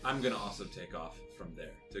right. I'm gonna also take off from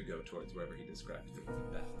there to go towards wherever he described the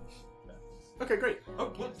bath. Okay, great.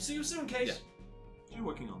 Oh, well, see you soon, Case. Yeah. You're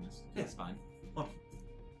working on this. Yeah. That's fine. Wonderful.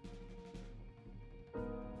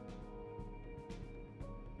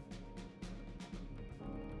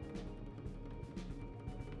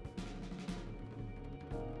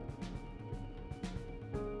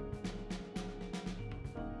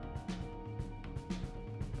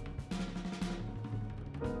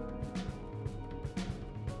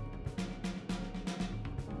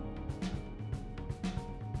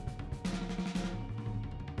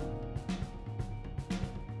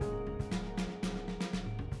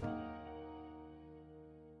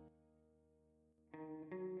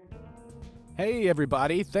 Hey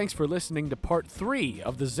everybody, thanks for listening to part 3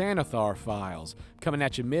 of the ANATHAR files. Coming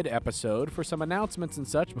at you mid-episode for some announcements and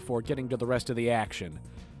such before getting to the rest of the action.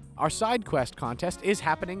 Our side quest contest is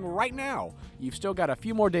happening right now. You've still got a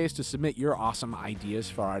few more days to submit your awesome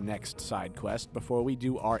ideas for our next side quest before we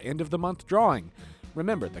do our end of the month drawing.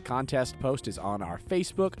 Remember, the contest post is on our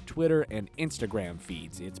Facebook, Twitter, and Instagram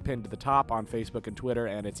feeds. It's pinned to the top on Facebook and Twitter,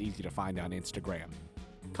 and it's easy to find on Instagram.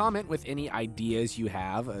 Comment with any ideas you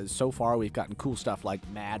have. So far, we've gotten cool stuff like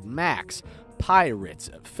Mad Max, pirates,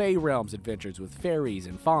 Fey Realms adventures with fairies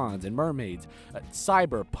and fauns and mermaids,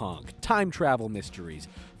 cyberpunk, time travel mysteries,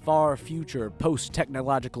 far future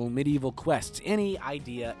post-technological medieval quests. Any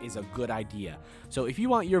idea is a good idea. So if you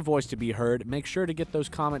want your voice to be heard, make sure to get those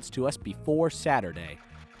comments to us before Saturday.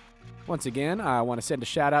 Once again, I want to send a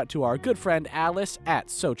shout out to our good friend Alice at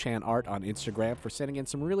SoChanArt on Instagram for sending in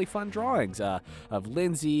some really fun drawings of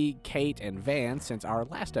Lindsay, Kate, and Van since our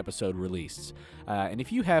last episode released. And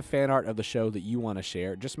if you have fan art of the show that you want to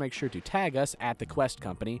share, just make sure to tag us at The Quest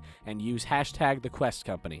Company and use hashtag The Quest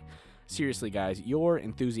Company. Seriously, guys, your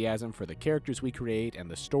enthusiasm for the characters we create and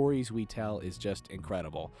the stories we tell is just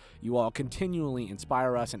incredible. You all continually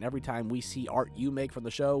inspire us, and every time we see art you make from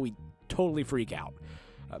the show, we totally freak out.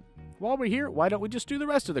 While we're here, why don't we just do the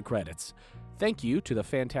rest of the credits? Thank you to the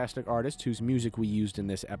fantastic artists whose music we used in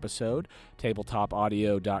this episode,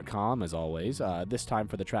 tabletopaudio.com as always, this time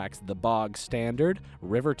for the tracks The Bog Standard,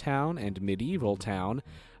 Rivertown, and Medieval Town.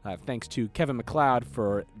 Thanks to Kevin MacLeod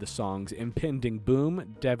for the songs Impending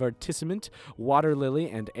Boom, Divertissement, Water Lily,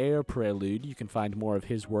 and Air Prelude. You can find more of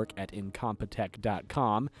his work at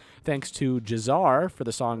incompetech.com. Thanks to Jazar for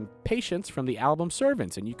the song Patience from the album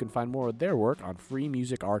Servants, and you can find more of their work on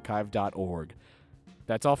freemusicarchive.org.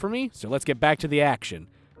 That's all for me, so let's get back to the action.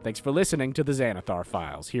 Thanks for listening to the ANATHAR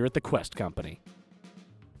Files here at the Quest Company.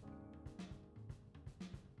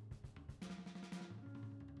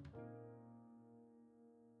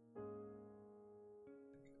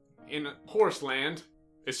 In Horseland,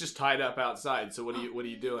 it's just tied up outside. So what are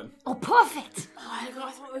you doing? Oh, perfect! Oh, I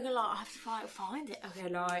thought we were gonna have to find it. Okay,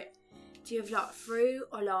 like, do you have fruit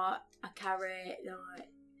or a carrot?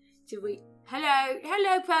 Do we?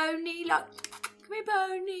 Hello, pony. Come here,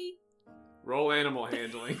 pony. Roll animal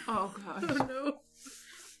handling. Oh god. Oh no.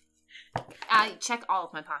 I check all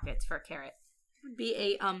of my pockets for a carrot. Would be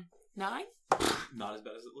a 9. Not as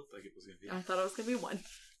bad as it looked like it was going to be. I thought it was gonna be 1.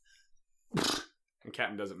 And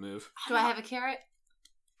Captain doesn't move. Do I have a carrot?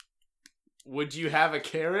 Would you have a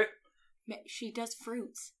carrot? She does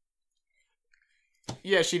fruits.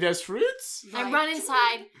 Yeah, she does fruits? I run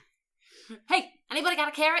inside. Hey, anybody got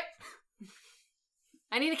a carrot?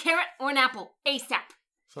 I need a carrot or an apple. ASAP.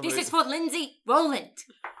 This is for Lindsay Rowland.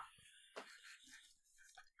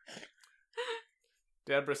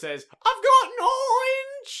 Deborah says, I've got an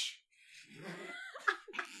orange!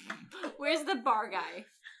 Where's the bar guy?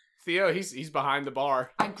 Theo, he's behind the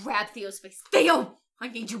bar. I grab Theo's face. Theo! I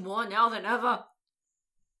need you more now than ever.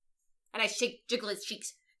 And I jiggle his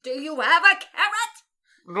cheeks. Do you have a carrot?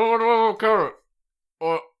 No, carrot.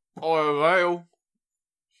 Or a ale.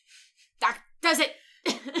 That does it.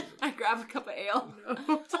 I grab a cup of ale.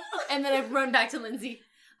 And then I run back to Lindsay.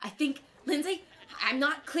 I think, Lindsay, I'm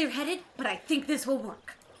not clear-headed, but I think this will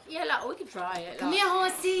work. Yeah, we can try it. Come here,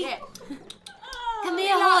 horsey. Yeah. Come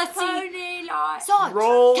here, horsey. Pony, Sarge.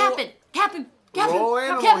 Roll. Captain. Roll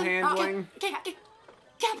animal handling. Captain.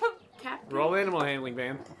 Roll animal handling,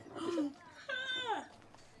 Van.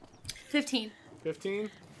 15.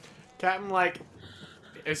 15. Captain,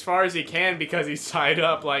 as far as he can, because he's tied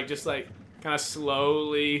up, just kind of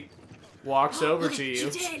slowly walks over to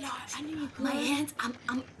you. I need My hands,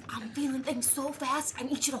 I'm feeling things so fast. I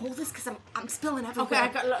need you to hold this because I'm spilling everywhere. Okay, I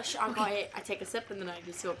got it. I take a sip and then I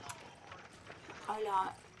just go.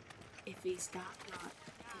 If we stop,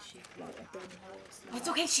 It's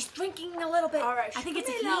okay. She's drinking a little bit. all right. I think it's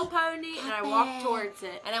a little heat. pony, and I walk towards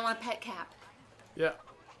it. And I want a pet Cap. Yeah.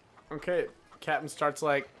 Okay. Captain starts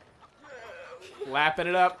like lapping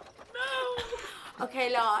it up.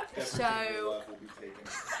 Okay, Lot. So,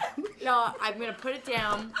 Lot, I'm gonna put it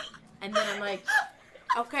down, and then I'm like,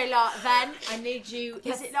 okay, Lot. Then I need you.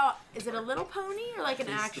 Is it Lot? Is it a little pony or like an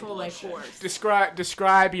actual like horse?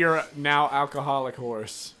 Describe your now alcoholic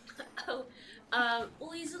horse. Oh,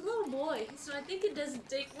 well, he's a little boy, so I think it doesn't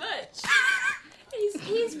take much.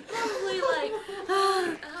 He's probably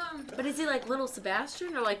like, But is he like little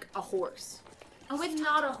Sebastian or like a horse? oh, it's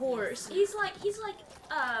not a horse. He's like, Is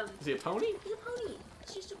he a pony? he's a pony.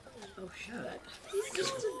 It's just a pony. Oh shit. He's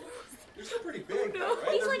just a, They're still pretty big, though,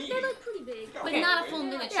 right? he's They're like, meaty. they're like pretty big. But not a full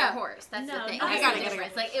miniature Yeah. horse. That's No, the thing. no, That's I got the it,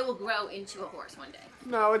 difference. Like, it will grow into a horse one day.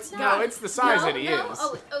 No, it's the size no, that he no? is.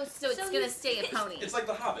 Oh, so it's So gonna he's- stay a pony. It's like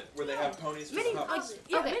the Hobbit, where they have ponies for Mini, the Hobbits.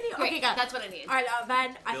 yeah, okay, mini. great. Okay, got it. That's what I need. All right,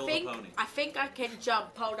 Van. Build a pony. I think I can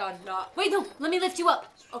jump. Hold on, Lot. Wait, no. Let me lift you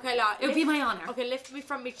up. Okay, Lot. It would be my honor. Okay, lift me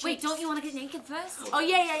from my cheeks. Wait, don't you want to get naked first? Oh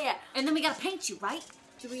yeah. And then we gotta paint you, right?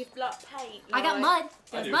 Do we like paint? I got mud.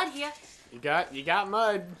 There's do. mud here. You got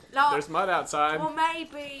mud. Lot. There's mud outside. Well,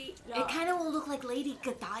 maybe. It kind of will look like Lady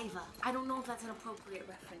Godiva. I don't know if that's an appropriate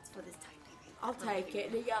reference for this type. I'll take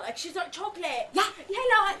it. Yeah, like she's like chocolate. Yeah.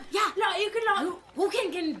 Lot. Yeah. Lot, you can like. Who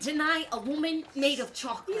can deny a woman made of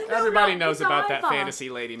chocolate? Everybody Lot knows about that Godiva.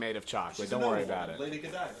 fantasy lady made of chocolate. Don't worry about it. Lady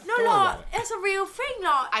Godiva. No, Don't worry Lot. about it. It's a real thing,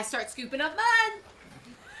 Lot. I start scooping up mud.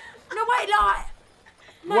 No, wait, Lot.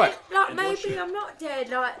 What? Like And maybe bullshit. I'm not dead.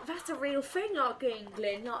 Like that's a real thing, like in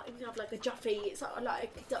England. Like you can have like a Juffy. It's like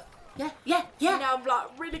Yeah. Now I'm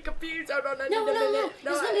like really confused. Hold on. No.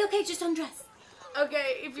 It's gonna be okay. Just undress.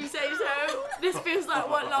 Okay, if you say so. This feels like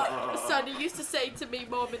what like Sonny used to say to me,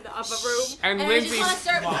 Mom, in the other room. And And I just want to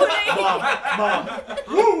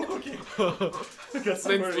Lindsay's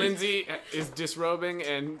start putting. Lindsay is disrobing,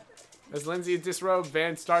 and as Lindsay is disrobed,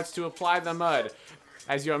 Van starts to apply the mud.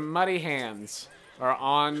 As your muddy hands are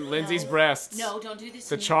on Lindsay's breasts, No, don't do this.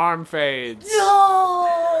 the to me. charm fades. No,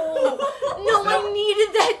 I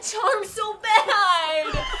needed that charm so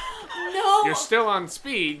bad. No. You're still on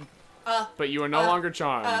speed, but you are no longer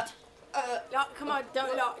charmed. Like, come on,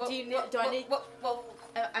 don't lock. Do you need? Do I need?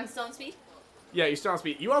 I'm still on speed. Yeah, you're still on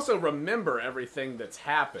speed. You also remember everything that's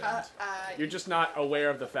happened. You're just not aware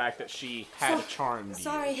of the fact that she had charmed you.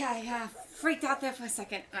 Sorry, I freaked out there for a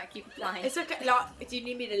second. And I keep flying. It's okay. Like, do you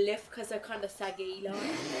need me to lift because they're kind of saggy?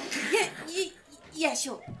 Like, Yeah,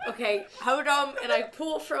 sure. okay, hold on, and I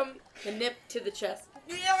pull from the nip to the chest.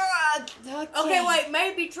 Okay, Okay, wait,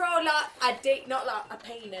 maybe draw like a D, not like a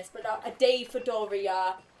penis, but like a D for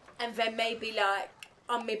Doria, and then maybe like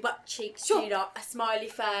on my butt cheeks, Sure. do like a smiley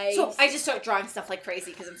face. So I just start drawing stuff like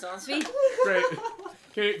crazy because I'm still on speed. Great.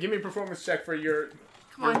 Can you give me a performance check for your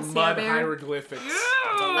on, mud Sarah. hieroglyphics?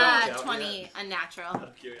 20 unnatural. Out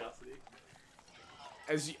of curiosity.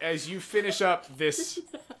 As you finish up this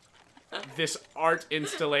art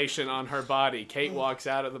installation on her body, Kate walks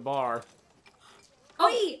out of the bar.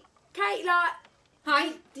 Wait, Kate, like, Hi.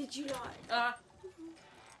 did you like?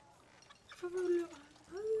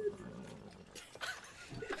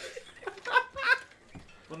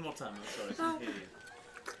 One more time, I'm sorry, I can't hear you.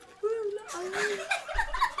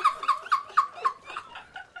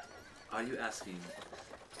 Are you asking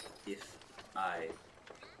if I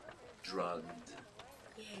drugged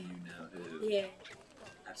you know who? Yeah,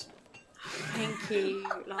 Absolutely. thank you.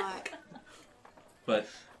 Like, But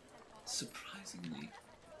surprisingly,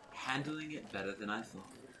 handling it better than I thought.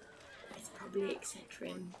 it's probably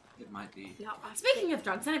Equestrian. It might be. Like, Speaking of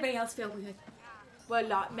drugs, anybody else feel weird? well,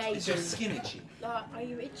 like maybe. Is your skin itchy? Like, are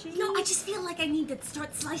you itchy? No, I just feel like I need to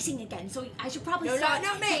start slicing again. So I should probably No, start.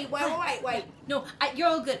 not me. Wait. No, you're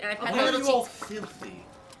all good. And I pat Why the are little you all cheeks. filthy?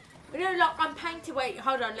 No, look, I'm painted. Wait,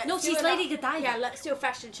 hold on. Let's No, do she's a, Lady like- Godiva. Yeah, let's do a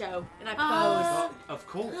fashion show. And I pose. Of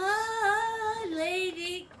course.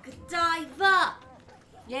 Lady Godiva.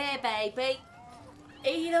 Yeah, baby.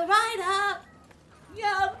 Eat her right up.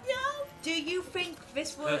 Yum, yum. Do you think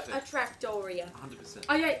this will Perfect. attract Doria? 100%.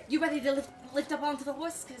 Oh, yeah, you ready to lift up onto the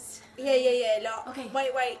horse? Cause Yeah. Like, Okay.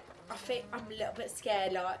 Wait. I think I'm a little bit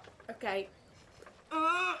scared. Like, okay.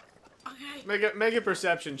 Okay. Make a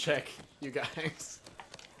perception check, you guys.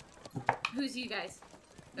 who's you guys?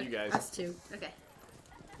 You guys. Us two. Okay.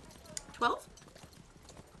 12?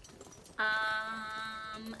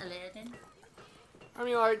 11. I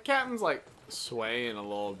mean, like, Captain's like swaying a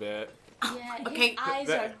little bit. Yeah, Okay, his eyes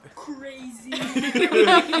that- are crazy.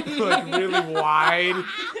 like really wide.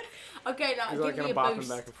 Okay, like, He's like give me kind of a bopping boost.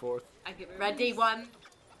 back and forth. I give it a Ready? boost. 1,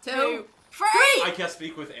 2, 3. I can't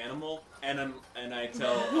speak with animal, and I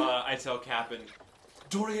tell Captain,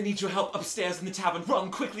 Doria needs your help upstairs in the tavern.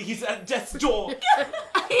 Run quickly, he's at death's door.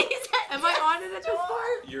 Am I on it at this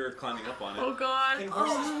part? You're climbing up on it. Oh god. Can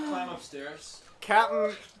horses climb upstairs?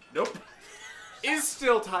 Captain Nope. is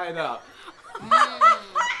still tied up.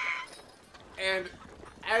 And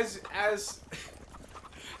as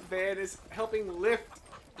Van is helping lift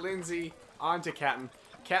Lindsay onto Captain,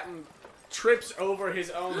 Captain trips over his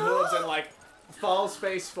own hooves and like falls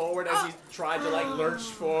face forward as he tried to like lurch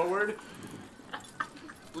forward.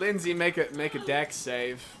 Lindsay, make a dex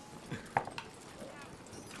save.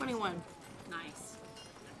 21. Nice.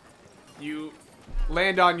 You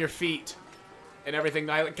land on your feet, and everything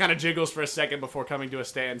kind of jiggles for a second before coming to a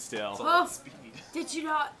standstill. Oh, did you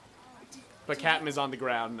not? But Captain is on the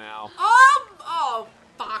ground now. Oh,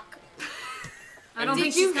 fuck. I don't Did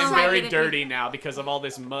think you she's gonna And say- like very it if dirty now because of all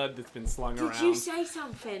this mud that's been slung Did around. you say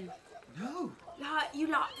something? No. Like, you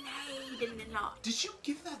like nade and then like. Did you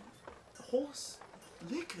give that horse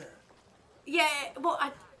liquor? Yeah, well,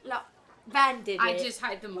 Van did I it. just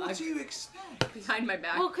hide the mug What do you expect? behind my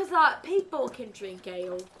back. Well, because, like, people can drink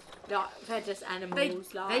ale. Like, they're just they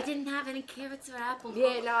animals, like. didn't have any carrots or apples.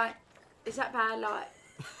 Yeah, like, is that bad? Like,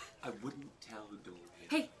 I wouldn't tell Doria.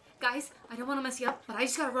 Hey, guys, I don't want to mess you up, but I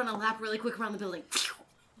just gotta run a lap really quick around the building.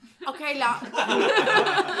 okay, like.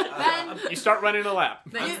 Van, You start running a lap.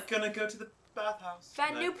 I'm gonna go to the bathhouse. Van,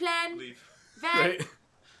 And I new plan. leave. Van, Right?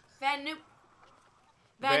 Van, new.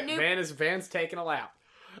 Van, new. Van's taking a lap.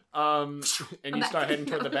 And you start heading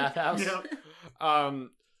toward the bathhouse.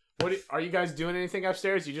 Are you guys doing anything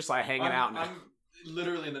upstairs? You just like hanging out now? I'm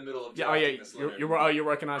literally in the middle of Yeah, oh yeah, drafting this letter. you're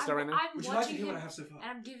working on stuff right now. I'm Would you like to watching hear what him, I have so far?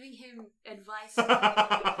 and I'm giving him advice. Oh,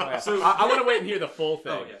 yeah. So- I want to wait and hear the full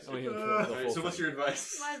thing. Oh, yes. I wanna hear the full Alright, so thing. what's your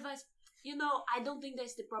advice? My advice, you know, I don't think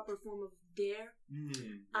that's the proper form of dare. Yes.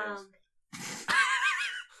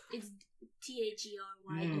 It's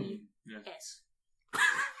THERYES.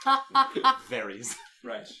 Varies.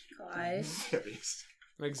 Right. Guys. Varies.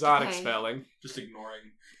 An exotic Okay. spelling. Just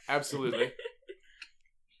ignoring. Absolutely.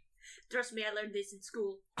 Trust me, I learned this in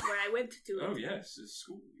school where I went to it. Oh yes, it's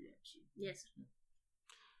school you went to. Yes.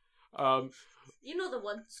 Um, You know the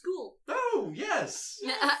one, school. Oh yes.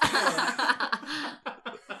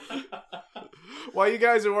 while you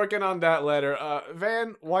guys are working on that letter,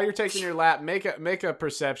 Van, while you're taking your lap, make a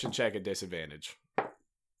perception check at disadvantage.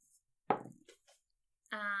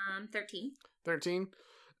 13. 13.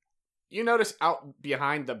 You notice out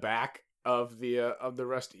behind the back of the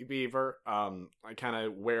Rusty Beaver, like kind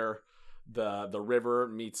of where the river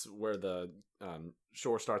meets where the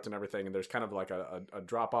shore starts and everything, and there's kind of like a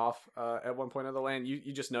drop off at one point of the land.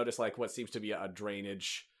 You just notice like what seems to be a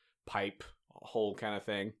drainage pipe hole kind of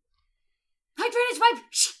thing. Hi, drainage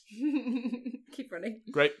pipe! Keep running.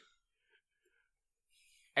 Great.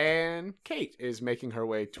 And Kate is making her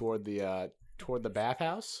way toward the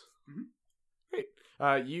bathhouse. Mhm. Great.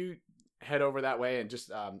 You head over that way and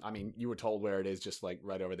just, I mean, you were told where it is, just like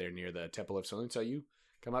right over there near the Temple of Saloon. So you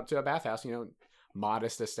come up to a bathhouse,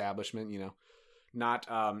 modest establishment, not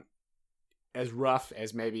as rough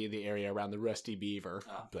as maybe the area around the Rusty Beaver,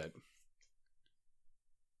 but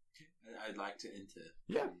I'd like to enter.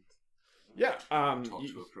 Yeah. and yeah. Talk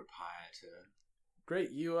to a proprietor.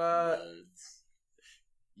 Great. Words.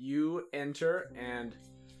 You enter, and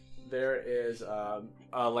there is a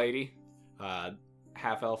lady,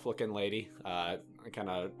 half-elf looking lady, kind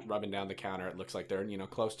of rubbing down the counter. It looks like they're,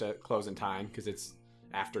 close to closing time because it's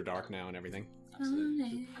after dark now and everything.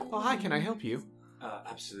 Absolutely. Oh, hi, can I help you?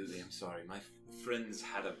 Absolutely. I'm sorry. My friends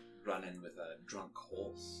had a run-in with a drunk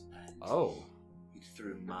horse, and Oh. he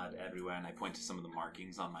threw mud everywhere. And I point to some of the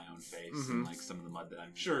markings on my own face, Mhm. and like some of the mud that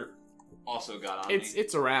I'm sure also got on It's me.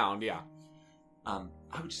 it's around, yeah. I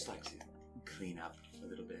would just like to clean up a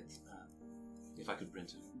little bit. If I could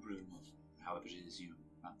rent a room of however it is you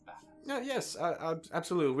run the bathhouse. Yes,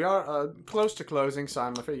 absolutely. We are close to closing, so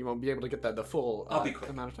I'm afraid you won't be able to get the full I'll be quick.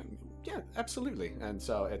 amount of time. Yeah, absolutely. And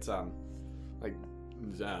so it's like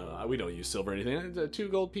we don't use silver or anything. 2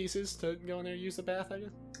 gold pieces to go in there and use the bath, I guess.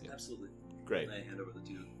 Yeah. Absolutely. Great. I hand over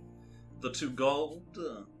the two gold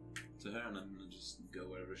to her, and I'm gonna just go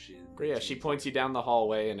wherever she. Great. Yeah, she points you down the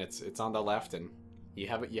hallway, and it's on the left, and you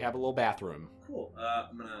have a little bathroom. Cool.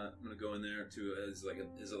 I'm gonna go in there to is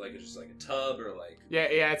it like just like a tub or like?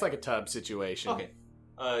 Yeah, it's like a tub situation. Okay.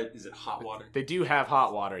 Is it hot water? They do have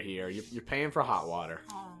hot water here. You're paying for hot water.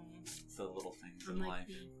 It's the little things in Unlike life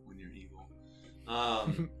me. when you're evil.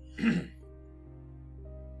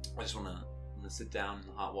 I just want to sit down in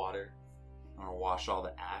the hot water. I want to wash all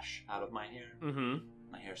the ash out of my hair. Mm-hmm.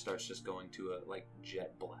 My hair starts just going to a like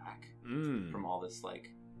jet black Mm. from all this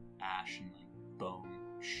like ash and like bone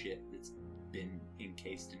shit that's been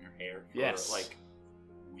encased in her hair for Yes. like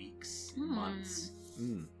weeks, Hmm. months.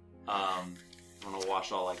 Mm. I want to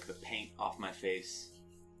wash all like the paint off my face,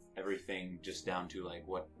 everything just down to like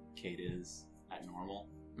what Kate is at normal.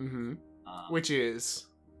 Mm-hmm. Which is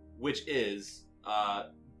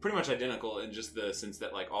pretty much identical in just the sense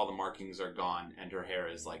that like all the markings are gone and her hair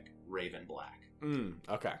is like raven black.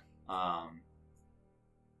 Okay.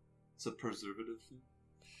 It's a preservative thing.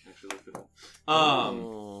 Actually looked it up.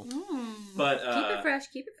 Oh. But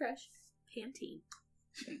Keep it fresh. Pantene.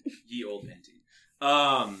 ye old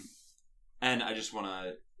Pantene. And I just want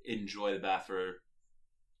to enjoy the bath for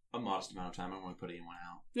a modest amount of time. I don't want to put anyone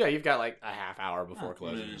out. Yeah, you've got like a half hour before I'm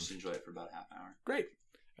closing. gonna just enjoy it for about a half hour. Great.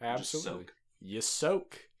 Just Absolutely. soak. You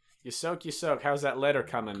soak. You soak, you soak. How's that letter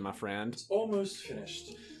coming, my friend? It's almost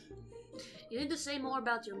finished. You need to say more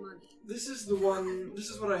about your money. This is the one. This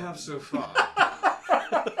is what I have so far.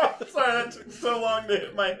 Sorry, that took so long to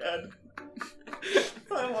hit my head.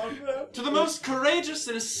 I love that. To the most courageous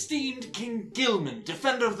and esteemed King Gilman,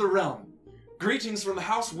 defender of the realm. Greetings from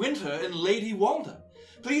House Winter and Lady Walda.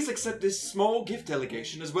 Please accept this small gift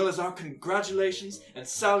delegation as well as our congratulations and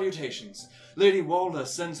salutations. Lady Walda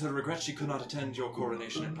sends her regret she could not attend your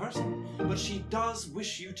coronation in person, but she does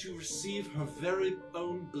wish you to receive her very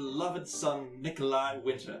own beloved son, Nikolai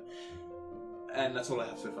Winter. And that's all I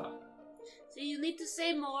have so far. So you need to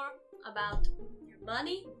say more about your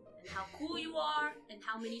money and how cool you are and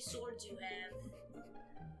how many swords you have.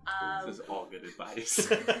 This is all good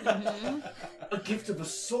advice. A gift of a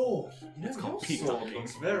sword. You know, It's called your Pete sword Talking.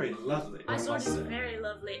 looks very lovely. My I sword must is say. very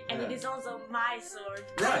lovely, and it Yeah. is also my sword.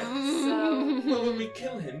 Right. So, Well, when we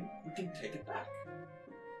kill him, we can take it back.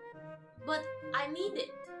 but I need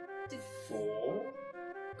it For?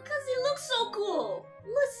 because it looks so cool.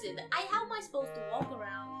 Listen, how am I supposed to walk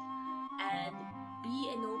around and be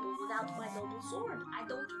a noble without my noble sword? I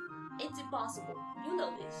don't. It's impossible. You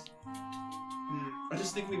know this. I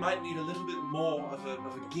just think we might need a little bit more of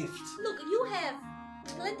a gift. Look, you have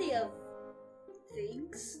plenty of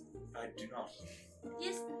things. I do not.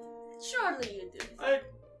 Yes, surely you do. I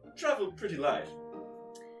travel pretty light.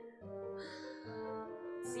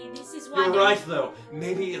 See, this is why You're you- right, though.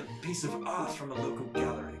 Maybe a piece of art from a local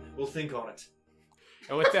gallery. We'll think on it.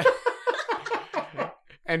 And with that,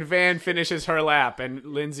 and Van finishes her lap, and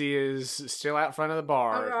Lindsay is still out front of the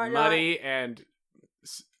bar, Alright, muddy, and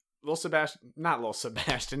Lil Sebastian. Not Lil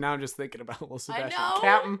Sebastian. Now I'm just thinking about Lil Sebastian. know.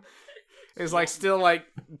 Captain is like still like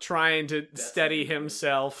trying to steady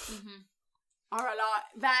himself. Alright,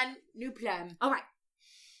 like, Van, new plan. All right.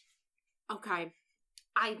 Okay.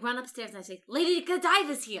 I run upstairs and I say, Lady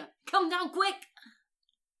Godiva's here. Come down quick.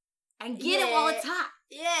 And get it while it's hot.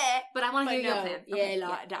 Yeah. But I want to But hear your no, plan. yeah, Okay,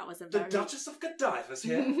 like, that wasn't The very... Duchess of Godiva's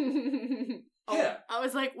here. Oh, Yeah. I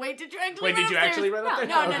was like, wait, did you actually Wait, run did you upstairs? actually run up there?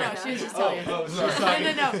 No, Okay. no, she was just Oh, telling you. oh, sorry.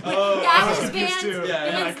 No, no, no. Oh, That I was was Van's confused too. Yeah,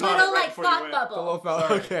 and yeah, I his caught little it right like before you thought went. bubble.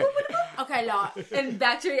 Sorry. Okay. Okay, like, And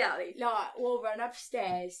back to reality. like, we'll run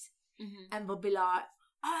upstairs Mhm. and we'll be like,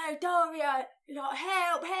 oh, Daria, like,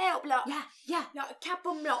 help, like, Yeah. like, cap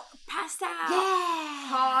them, like, pass out. Yeah.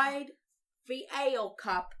 Hide the ale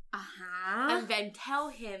cup Uh-huh. and then tell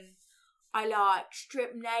him I, like,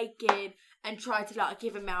 strip naked and try to, like,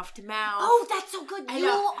 give him mouth to mouth. Oh, that's so good. And, You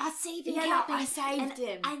like, are saving yeah, Captain. I saved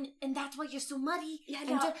him. And that's why you're so muddy. Yeah, And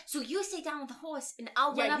no. so you stay down with the horse and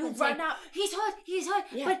I'll Yeah, run up you and run say, up. he's hurt.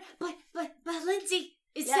 Yeah. But Lindsay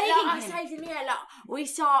is Yeah, saving like, him. I saved him, yeah, like, we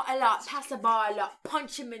saw a, like, passerby, like,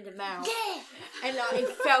 punch him in the mouth. Yeah. And, like, he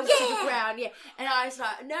fell to the ground, yeah. And I was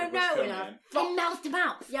like, no, It was still and I man. And mouth to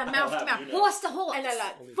mouth. yeah, mouth to mouth. you know. Horse to horse. And I,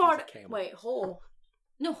 like, Only if fought, he's a camel. wait, whore.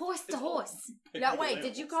 No, horse to horse. Like, wait,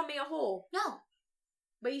 did you call me a whore? No,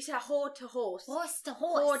 But you said whore to horse. horse to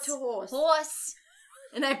horse. Whore to horse. Horse.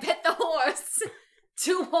 And I pet the horse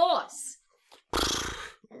to horse.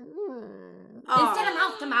 Oh. Instead of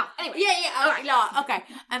mouth to mouth. Anyway. Yeah, okay.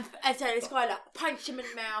 And so this guy, like, punched him in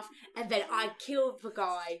the mouth, and then I killed the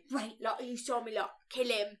guy. Right. Like, you saw me, like, kill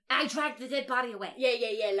him. I dragged the dead body away.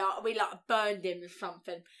 Yeah, like, we, like, burned him or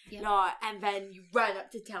something. Yep. Like, and then you ran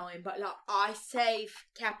up to tell him, but, like, I save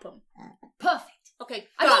Capum. Perfect. Okay,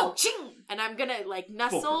 I go. go. Ching. And I'm gonna, like,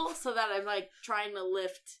 nuzzle so that I'm, like, trying to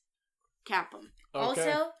lift Capum. Okay.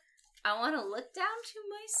 Also, I want to look down to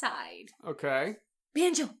my side. Okay.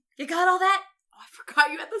 Banjo, you got all that? Oh, I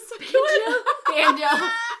forgot you had the second one. Banjo.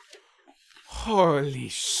 Holy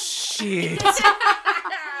shit.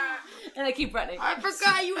 And I keep running. I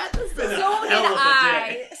forgot you had the second So one. did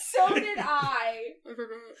I. So did I.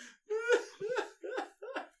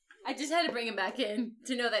 just had to bring him back in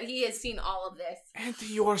to know that he has seen all of this. Auntie,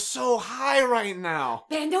 you are so high right now.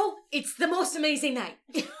 Bando, it's the most amazing night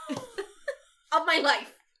of my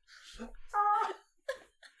life.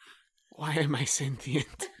 Why am I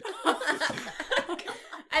sentient?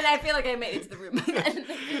 And I feel like I made it to the room again.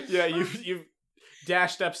 Yeah, you've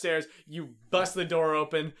dashed upstairs. You bust the door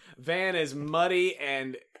open. Van is muddy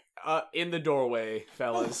and in the doorway,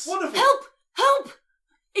 fellas. Oh, wonderful. Help!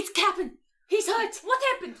 It's Captain. He's hurt. What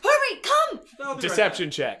happened? Hurry, come! I'll be Deception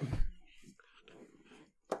right check.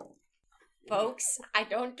 Folks, I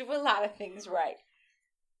don't do a lot of things right.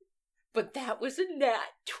 But that was a nat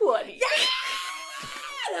 20.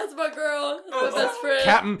 That's my girl. That's Oh, my best friend.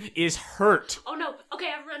 Captain is hurt. Oh no.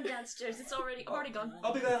 Okay, I've run downstairs. It's already gone. back.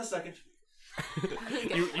 I'll be there in a second.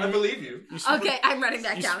 You I believe you. Okay, I'm running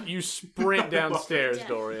back down. You sprint downstairs, Dead.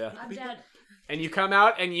 Doria. I'm dead. And you come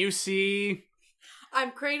out and you see...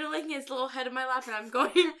 I'm cradling his little head in my lap and I'm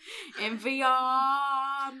going in the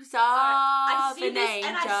arms of I see an this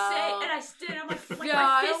angel. and I stand on my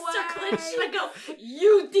Fly fists are away. clenched and I go,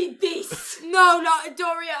 "You did this." No, not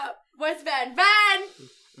Doria. Where's Van? Van!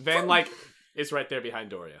 Van, like, is right there behind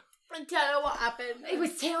Doria. And tell her what happened. It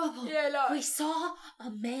was terrible. Yeah, look. We saw a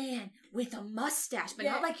man with a mustache, but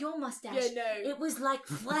Yeah. not like your mustache. Yeah, no. It was like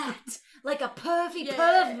flat, like a pervy Yeah.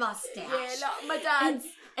 perv mustache. Yeah, look, my dad.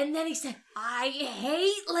 And then he said, "I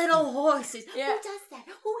hate little horses." Yeah. Who does that?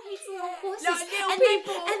 Who hates little horses? No, little and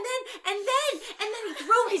people. then he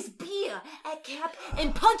threw his beer at Cap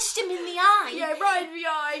and punched him in the eye. Yeah, right in the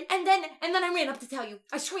eye. And then I ran up to tell you.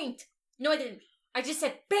 I screamed. No, I didn't. I just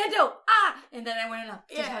said, "Bando, ah!" And then I went up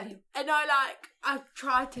to tell you. And I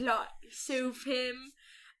tried to soothe him,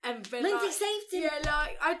 and then Lindsay saved him. Yeah,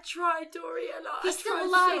 I tried, Doria. He's I still tried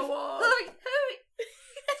alive. So hard. Hurry.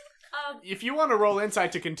 If you want to roll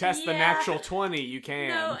insight to contest the Yeah. natural 20, you can.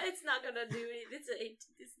 No, it's not gonna do it. It's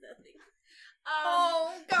nothing.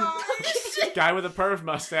 Oh gosh! Guy with a perv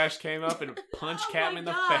mustache came up and punched Oh Captain my in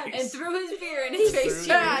the God. face. And threw his beer in his Threw face. his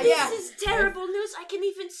Yeah, beer. yeah. This is terrible news. I can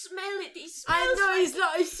even smell it. He smells I know like... he's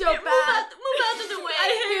like so Here, bad. move out of the way. I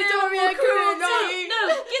hate Doria cruelty. No,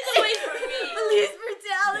 get away from me. Police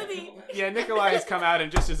brutality. Yeah, Nikolai has come out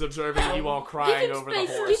and just is observing you all crying Give him over space.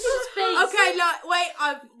 the Give horse. him space. Okay,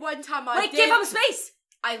 wait. One time I Wait, did. give him space!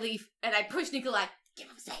 I leave and I push Nikolai. Give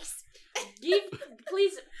him space.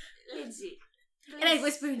 Please, Lindsay. And I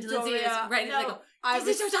whisper into Lindsay Doria, right and I go, I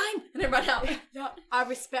 "This is your time!" And I run out. No, I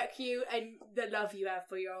respect you and the love you have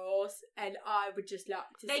for your horse, and I would just like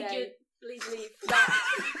to Thank say you. Please leave.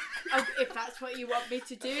 that if that's what you want me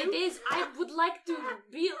to It do. is. I would like to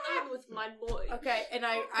be alone with my boy. Okay, and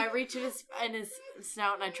I reach in his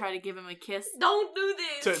snout and I try to give him a kiss. Don't do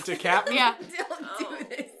this. To Captain? Yeah, Don't do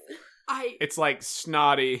this. It's like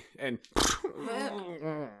snotty and...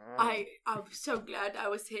 I'm so glad I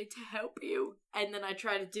was here to help you. And then I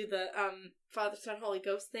try to do the Father Son Holy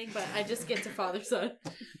Ghost thing, but I just get to Father Son.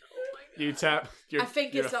 You tap your, I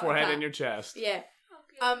think your it's like forehead that. in your chest. Yeah.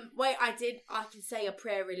 Wait, I can say a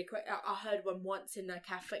prayer really quick. I heard one once in the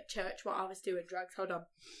Catholic church while I was doing drugs. Hold on.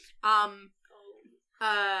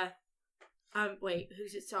 Wait,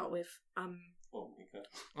 who's it start with?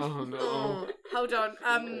 Oh no. Hold on.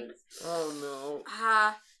 Oh no.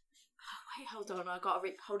 Wait, hold on. I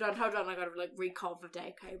gotta hold on. I gotta recall the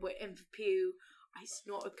day. Okay, we're in the pew. I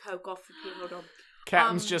snorted coke off the pew. Hold on.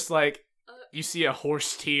 Captain's just like, you see a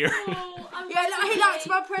horse tear. Oh, I'm Yeah, he likes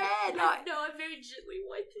my prayer. No, I very gently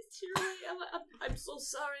wipe his tear away. I'm so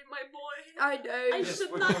sorry, my boy. I know. I Yes,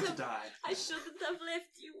 should we're not going to have. die. I shouldn't have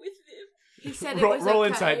left you with him. He said it roll was roll okay.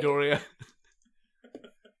 insight, Doria.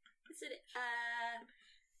 Is it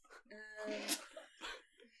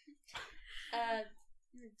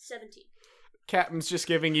 17. Captain's just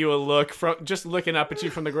giving you a look, from just looking up at you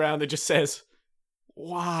from the ground that just says,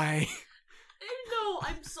 "Why?" No,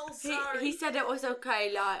 I'm so sorry. He said it was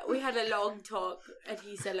okay. We had a long talk, and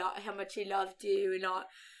he said how much he loved you, and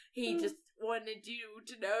he just wanted you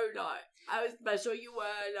to know how special you were,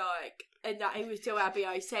 and that he was so happy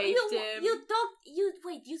I saved him.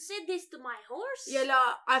 You said this to my horse? Yeah,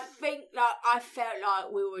 I think I felt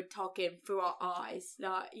like we were talking through our eyes,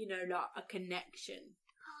 a connection,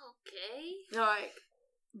 Okay.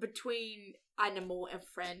 between animal and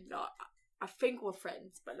friend. I think we're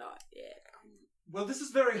friends, but yeah. Well, this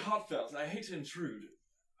is very heartfelt. I hate to intrude.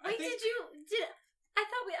 Wait, I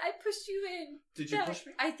thought I pushed you in. Did you push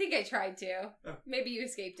me? I think I tried to. Oh. Maybe you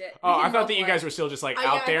escaped it. Oh, You I can thought roll that you for guys it. were still just like Oh,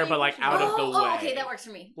 yeah, out there, I but like think- out of the way. Oh, okay, that works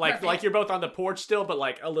for me. Like Perfect. you're both on the porch still, but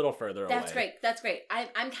like a little further away. That's great. That's great.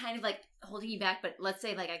 I'm kind of like holding you back, but let's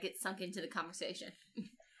say like I get sunk into the conversation.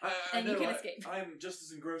 I And you know, can escape. I'm just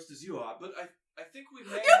as engrossed as you are, but I think we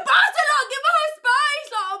may... You bastard! Give her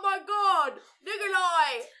space! my god!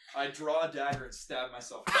 Nikolai! I draw a dagger and stab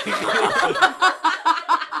myself.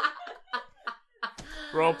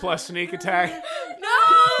 Roll plus sneak attack. No!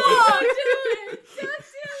 Don't do it! Don't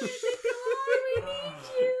do it, Nikolai! We need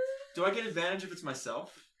you! Do I get advantage if it's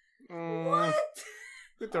myself? What?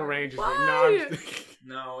 With the range is Why?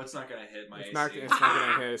 No, it's not gonna hit my it's AC. not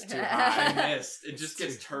gonna hit. It's too high. I missed. It just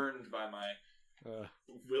gets turned by my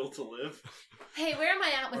will to live. Hey, where am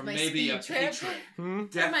I at with Or my maybe speed a trip? patron. Hmm?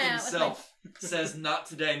 Death am I at with himself says, "Not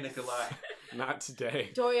today, Nikolai." Not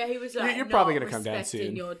today. Doria, he was like, You're probably not gonna come down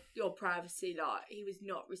respecting soon. your privacy. Like, he was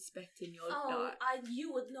not respecting your. Oh, like,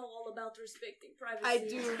 you would know all about respecting privacy. I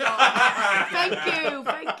do not.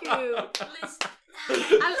 Thank you.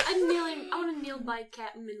 Listen, I'm kneeling. I want to kneel by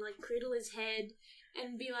Captain and like cradle his head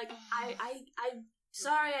and be like, I'm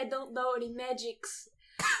sorry, I don't know any magics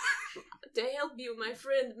to help you, my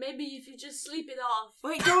friend. Maybe if you just sleep it off.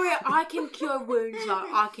 Wait, Doria, I can cure wounds. Like,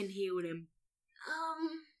 I can heal them.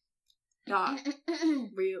 Like,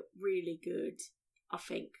 really good. I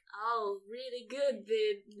think. Oh, really good.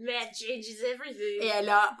 The mat changes everything. Yeah,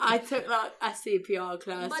 like I took like a CPR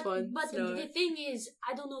class once. But so. the thing is,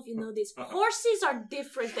 I don't know if you know this. Horses are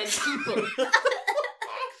different than people.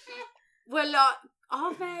 Well, like,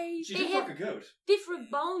 are they? She They did have- fuck a goat. Different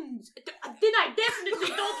bones. Then I definitely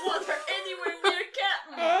don't want her anywhere near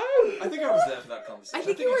Captain. I think I was there for that conversation. I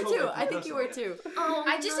think you were told me too. in I think you were person. too. Oh,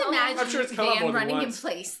 I just no. imagine I'm sure it's come up Van more than running in once.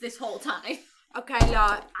 place this whole time. Okay,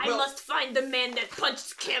 like, I must find the man that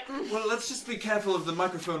punched Captain. Well, let's just be careful of the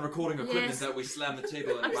microphone recording equipment Yes. that we slam the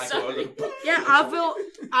table and I'm like sorry. yeah,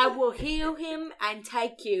 I will heal him and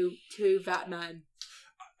take you to that man.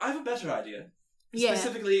 I have a better idea. Yeah.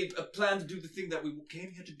 Specifically, a plan to do the thing that we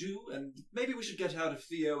came here to do, and maybe we should get out of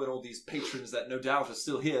Theo and all these patrons that no doubt are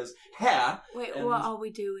still his hair. Wait, And- what are we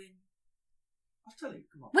doing? I'll tell you,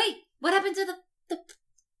 come on. Wait, what happened to the plan?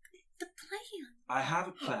 I have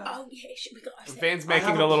a plan. Oh yeah, we got. Van's I making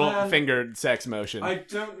have the a little plan. fingered sex motion. I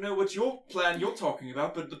don't know what your plan you're talking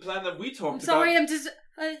about, but the plan that we talked I'm sorry, about... I'm just.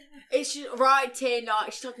 It's just writing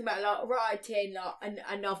like she's talking about like writing like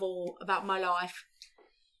a novel about my life.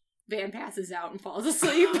 Van passes out and falls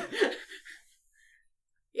asleep.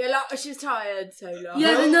 Yeah, like she's tired, so like.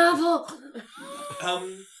 Yeah, the novel.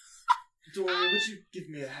 Dory, would you give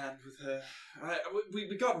me a hand with her?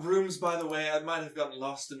 We got rooms, by the way. I might have gotten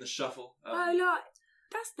lost in the shuffle. Oh, like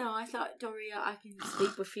that's nice. Like Doria, I can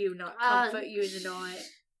sleep with you, not comfort you in the night.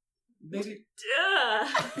 Maybe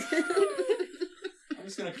I'm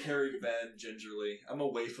just gonna carry Ben gingerly. I'm a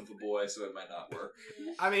waif of a boy, so it might not work.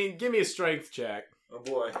 I mean, give me a strength check. Oh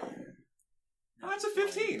boy. Oh, it's a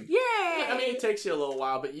 15. Yeah. I mean, it takes you a little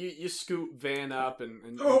while, but you scoop Van up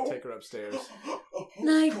and take her upstairs.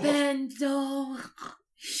 Night, Ben. No.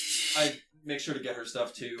 I make sure to get her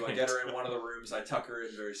stuff too. I get her in one of the rooms. I tuck her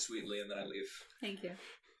in very sweetly, and then I leave. Thank you.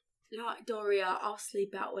 Like Doria, I'll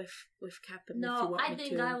sleep out with Captain if you No, want I me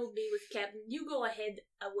think to. I will be with Captain. You go ahead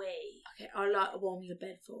away. Okay, I'll like warm the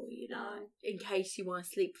bed for you, like, in case you want to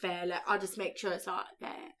sleep there. Like, I'll just make sure it's like there.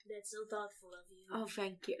 That's so thoughtful of you. Oh,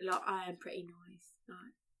 thank you. Like, I am pretty nice.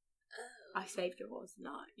 Like, I saved her was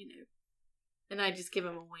not, you know. And I just give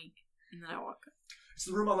him a wink, and then I walk up. It's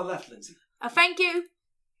the room on the left, Lindsay. Oh, thank you.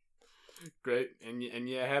 Great, and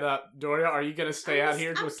you head up. Doria, are you gonna stay out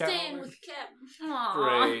here I'm with staying Captain? with Captain. Aww.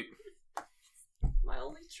 Great, My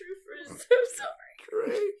only true friend. I'm sorry.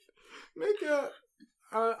 great. Make a,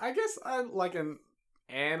 I guess like an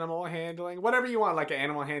animal handling, whatever you want, like an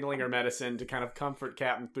animal handling or medicine to kind of comfort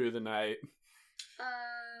Captain through the night.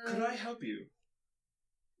 Could I help you?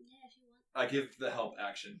 Yeah, if you want. I give the help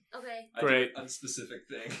action. Okay. I Great. do an unspecific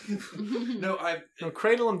thing. No, No,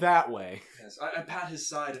 cradle him that way. Yes, I pat his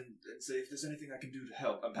side and say if there's anything I can do to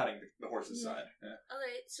help. I'm patting the horse's side. Yeah.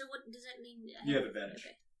 Okay, so what does that mean? You have advantage.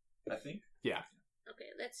 Okay. I think. Yeah. Okay,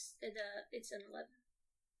 that's it's an 11.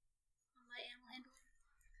 On my animal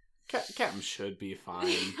handling. Captain should be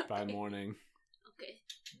fine by morning. Okay.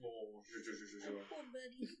 Oh, Poor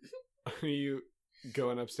buddy. Are you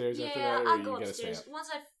going upstairs after Yeah, that, or I'll you go gotta stay upstairs. up? Once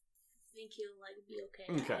I think he'll like be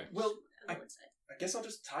okay. Okay. Well, I'll go inside. I guess I'll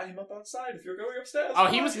just tie him up outside if you're going upstairs. Oh,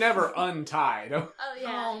 he was never untied. Oh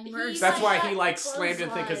yeah. Oh, mercy. That's why he got like slammed in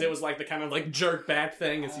the thing, because it clothesline. was like the kind of like jerk back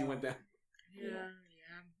thing as he went down. Yeah,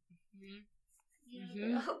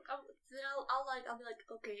 Mhm. I'll be like,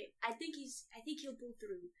 okay, I think he'll pull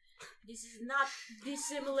through. This is not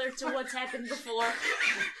dissimilar to what's happened before.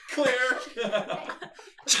 Clear.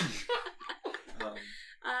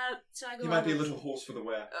 So I go. He might be a over- little hoarse for the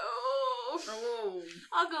wear. Oh.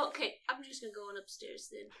 I'll go. Okay, I'm just gonna go on upstairs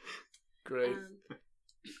then. Great.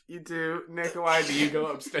 You do. Nikolai, do you go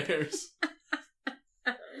upstairs?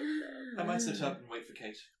 I might sit up and wait for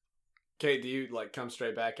Kate. Kate, do you like come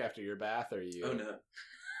straight back after your bath, or you? Oh no.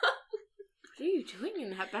 What are you doing in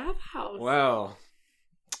that bathhouse? Well,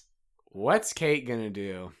 what's Kate gonna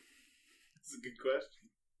do? That's a good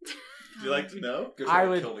question. Would you like to know? Go I try to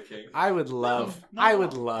would- kill the king. I would love, No, I not would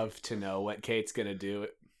at all. love to know what Kate's gonna do.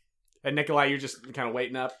 And Nikolai, you're just kind of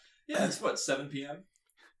waiting up. Yeah, it's what, 7 p.m.?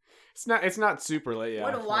 It's not super late. Yeah.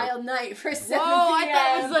 What a wild night for 7 Whoa, I p.m.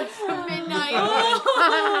 thought it was like from midnight.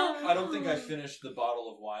 I don't think I finished the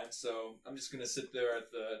bottle of wine, so I'm just gonna sit there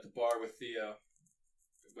at the bar with the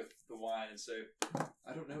wine and say,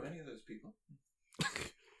 I don't know any of those people.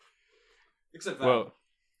 Except that, Well, of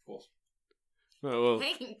course. well,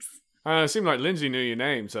 Thanks. it seemed like Lindsay knew your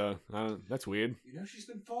name, so that's weird. You know, she's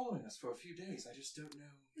been following us for a few days. I just don't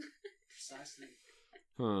know precisely.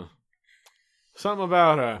 Huh. Something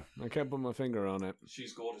about her. I can't put my finger on it.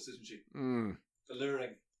 She's gorgeous, isn't she?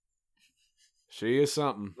 Alluring. She is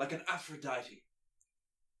something. Like an Aphrodite.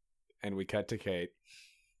 And we cut to Kate.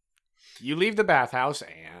 You leave the bathhouse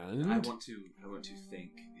and I want to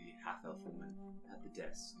thank the half-elf woman at the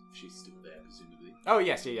desk. She's still there, presumably. Oh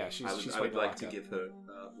yes, yeah. She's I would waiting like lock to up. give her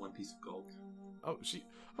 1 piece of gold. Oh,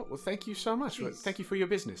 well, thank you so much. Please. Thank you for your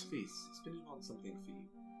business. Please, spend it on something for you.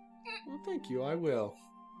 Well, thank you. I will.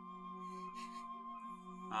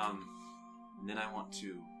 And then I want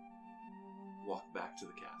to walk back to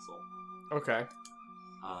the castle. Okay.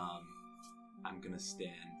 I'm gonna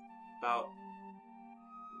stand about.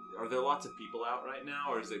 Are there lots of people out right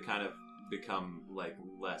now, or is it kind of become like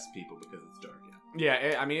less people because it's dark out?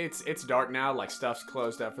 Yeah, I mean it's dark now. Like stuff's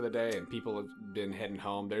closed up for the day, and people have been heading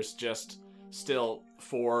home. There's just still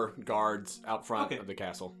 4 guards out front Okay. of the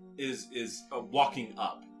castle. Is walking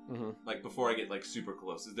up, Mm-hmm. like before I get like super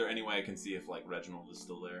close. Is there any way I can see if like Reginald is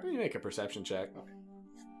still there? You make a perception check.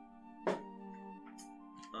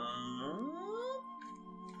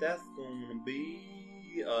 That's gonna be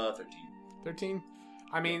 13. 13.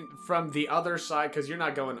 I mean, from the other side, because you're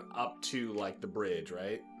not going up to like the bridge,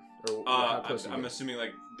 right? Or how close are you? I'm assuming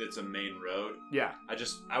like it's a main road. Yeah.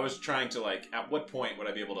 I was trying to like, at what point would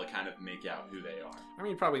I be able to kind of make out who they are? I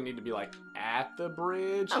mean, you probably need to be like at the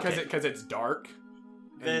bridge Okay. because it's dark.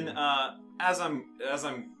 Then, And- as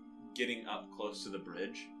I'm getting up close to the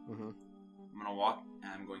bridge, Mhm. I'm gonna walk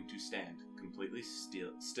and I'm going to stand completely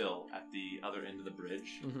still at the other end of the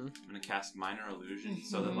bridge. Mhm. I'm gonna cast minor illusion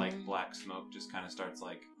so that like black smoke just kind of starts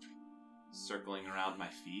like circling around my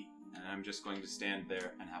feet, and I'm just going to stand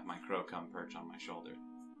there and have my crow come perch on my shoulder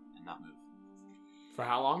and not move. For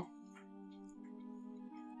how long?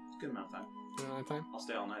 It's a good amount of time. You know that time? I'll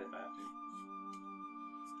stay all night if I have to.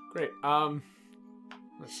 Great.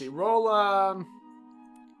 Let's see. Roll.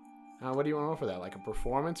 What do you want to roll for that? Like a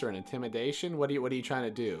performance or an intimidation? What are you trying to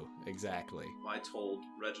do exactly? Well, I told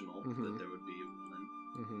Reginald Mhm. that there would be a woman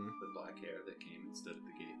Mm-hmm. with black hair that came and stood at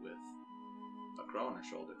the gate with a crow on her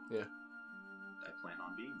shoulder. Yeah. I plan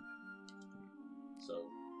on being there. So,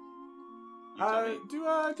 you tell me.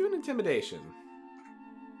 Do an intimidation.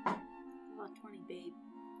 About 20, babe.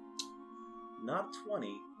 Not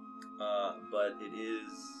 20, but it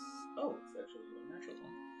is. Oh, it's actually a natural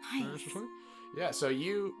one. Nice. Yeah. So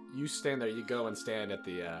you stand there. You go and stand at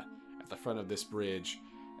the front of this bridge,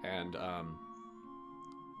 and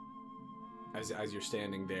as you're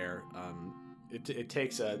standing there, it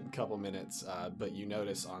takes a couple minutes, but you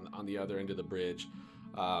notice on the other end of the bridge,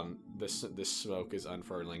 this smoke is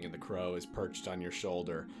unfurling and the crow is perched on your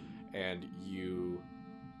shoulder, and you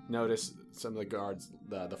notice some of the guards,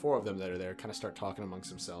 the 4 of them that are there, kind of start talking amongst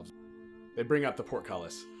themselves. They bring up the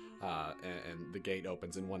portcullis, and the gate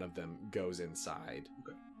opens, and one of them goes inside.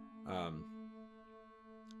 Okay.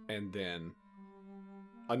 And then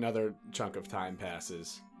another chunk of time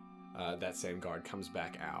passes. That same guard comes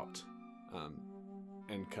back out,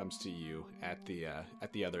 and comes to you at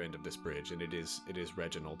the other end of this bridge, and it is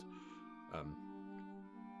Reginald.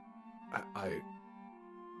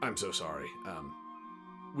 I'm so sorry.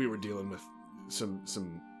 We were dealing with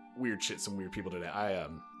some weird shit, some weird people today.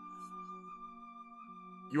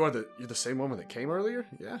 You're the same woman that came earlier?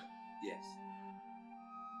 Yeah? Yes.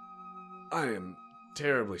 I am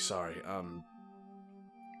terribly sorry.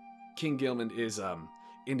 King Gilman is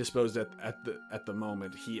indisposed at the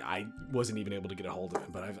moment. I wasn't even able to get a hold of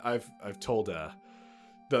him, but I've told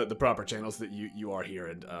the proper channels that you are here,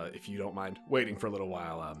 and if you don't mind waiting for a little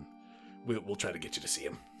while, we'll try to get you to see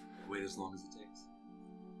him. Wait as long as it takes.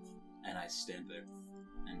 And I stand there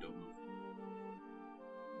and don't move.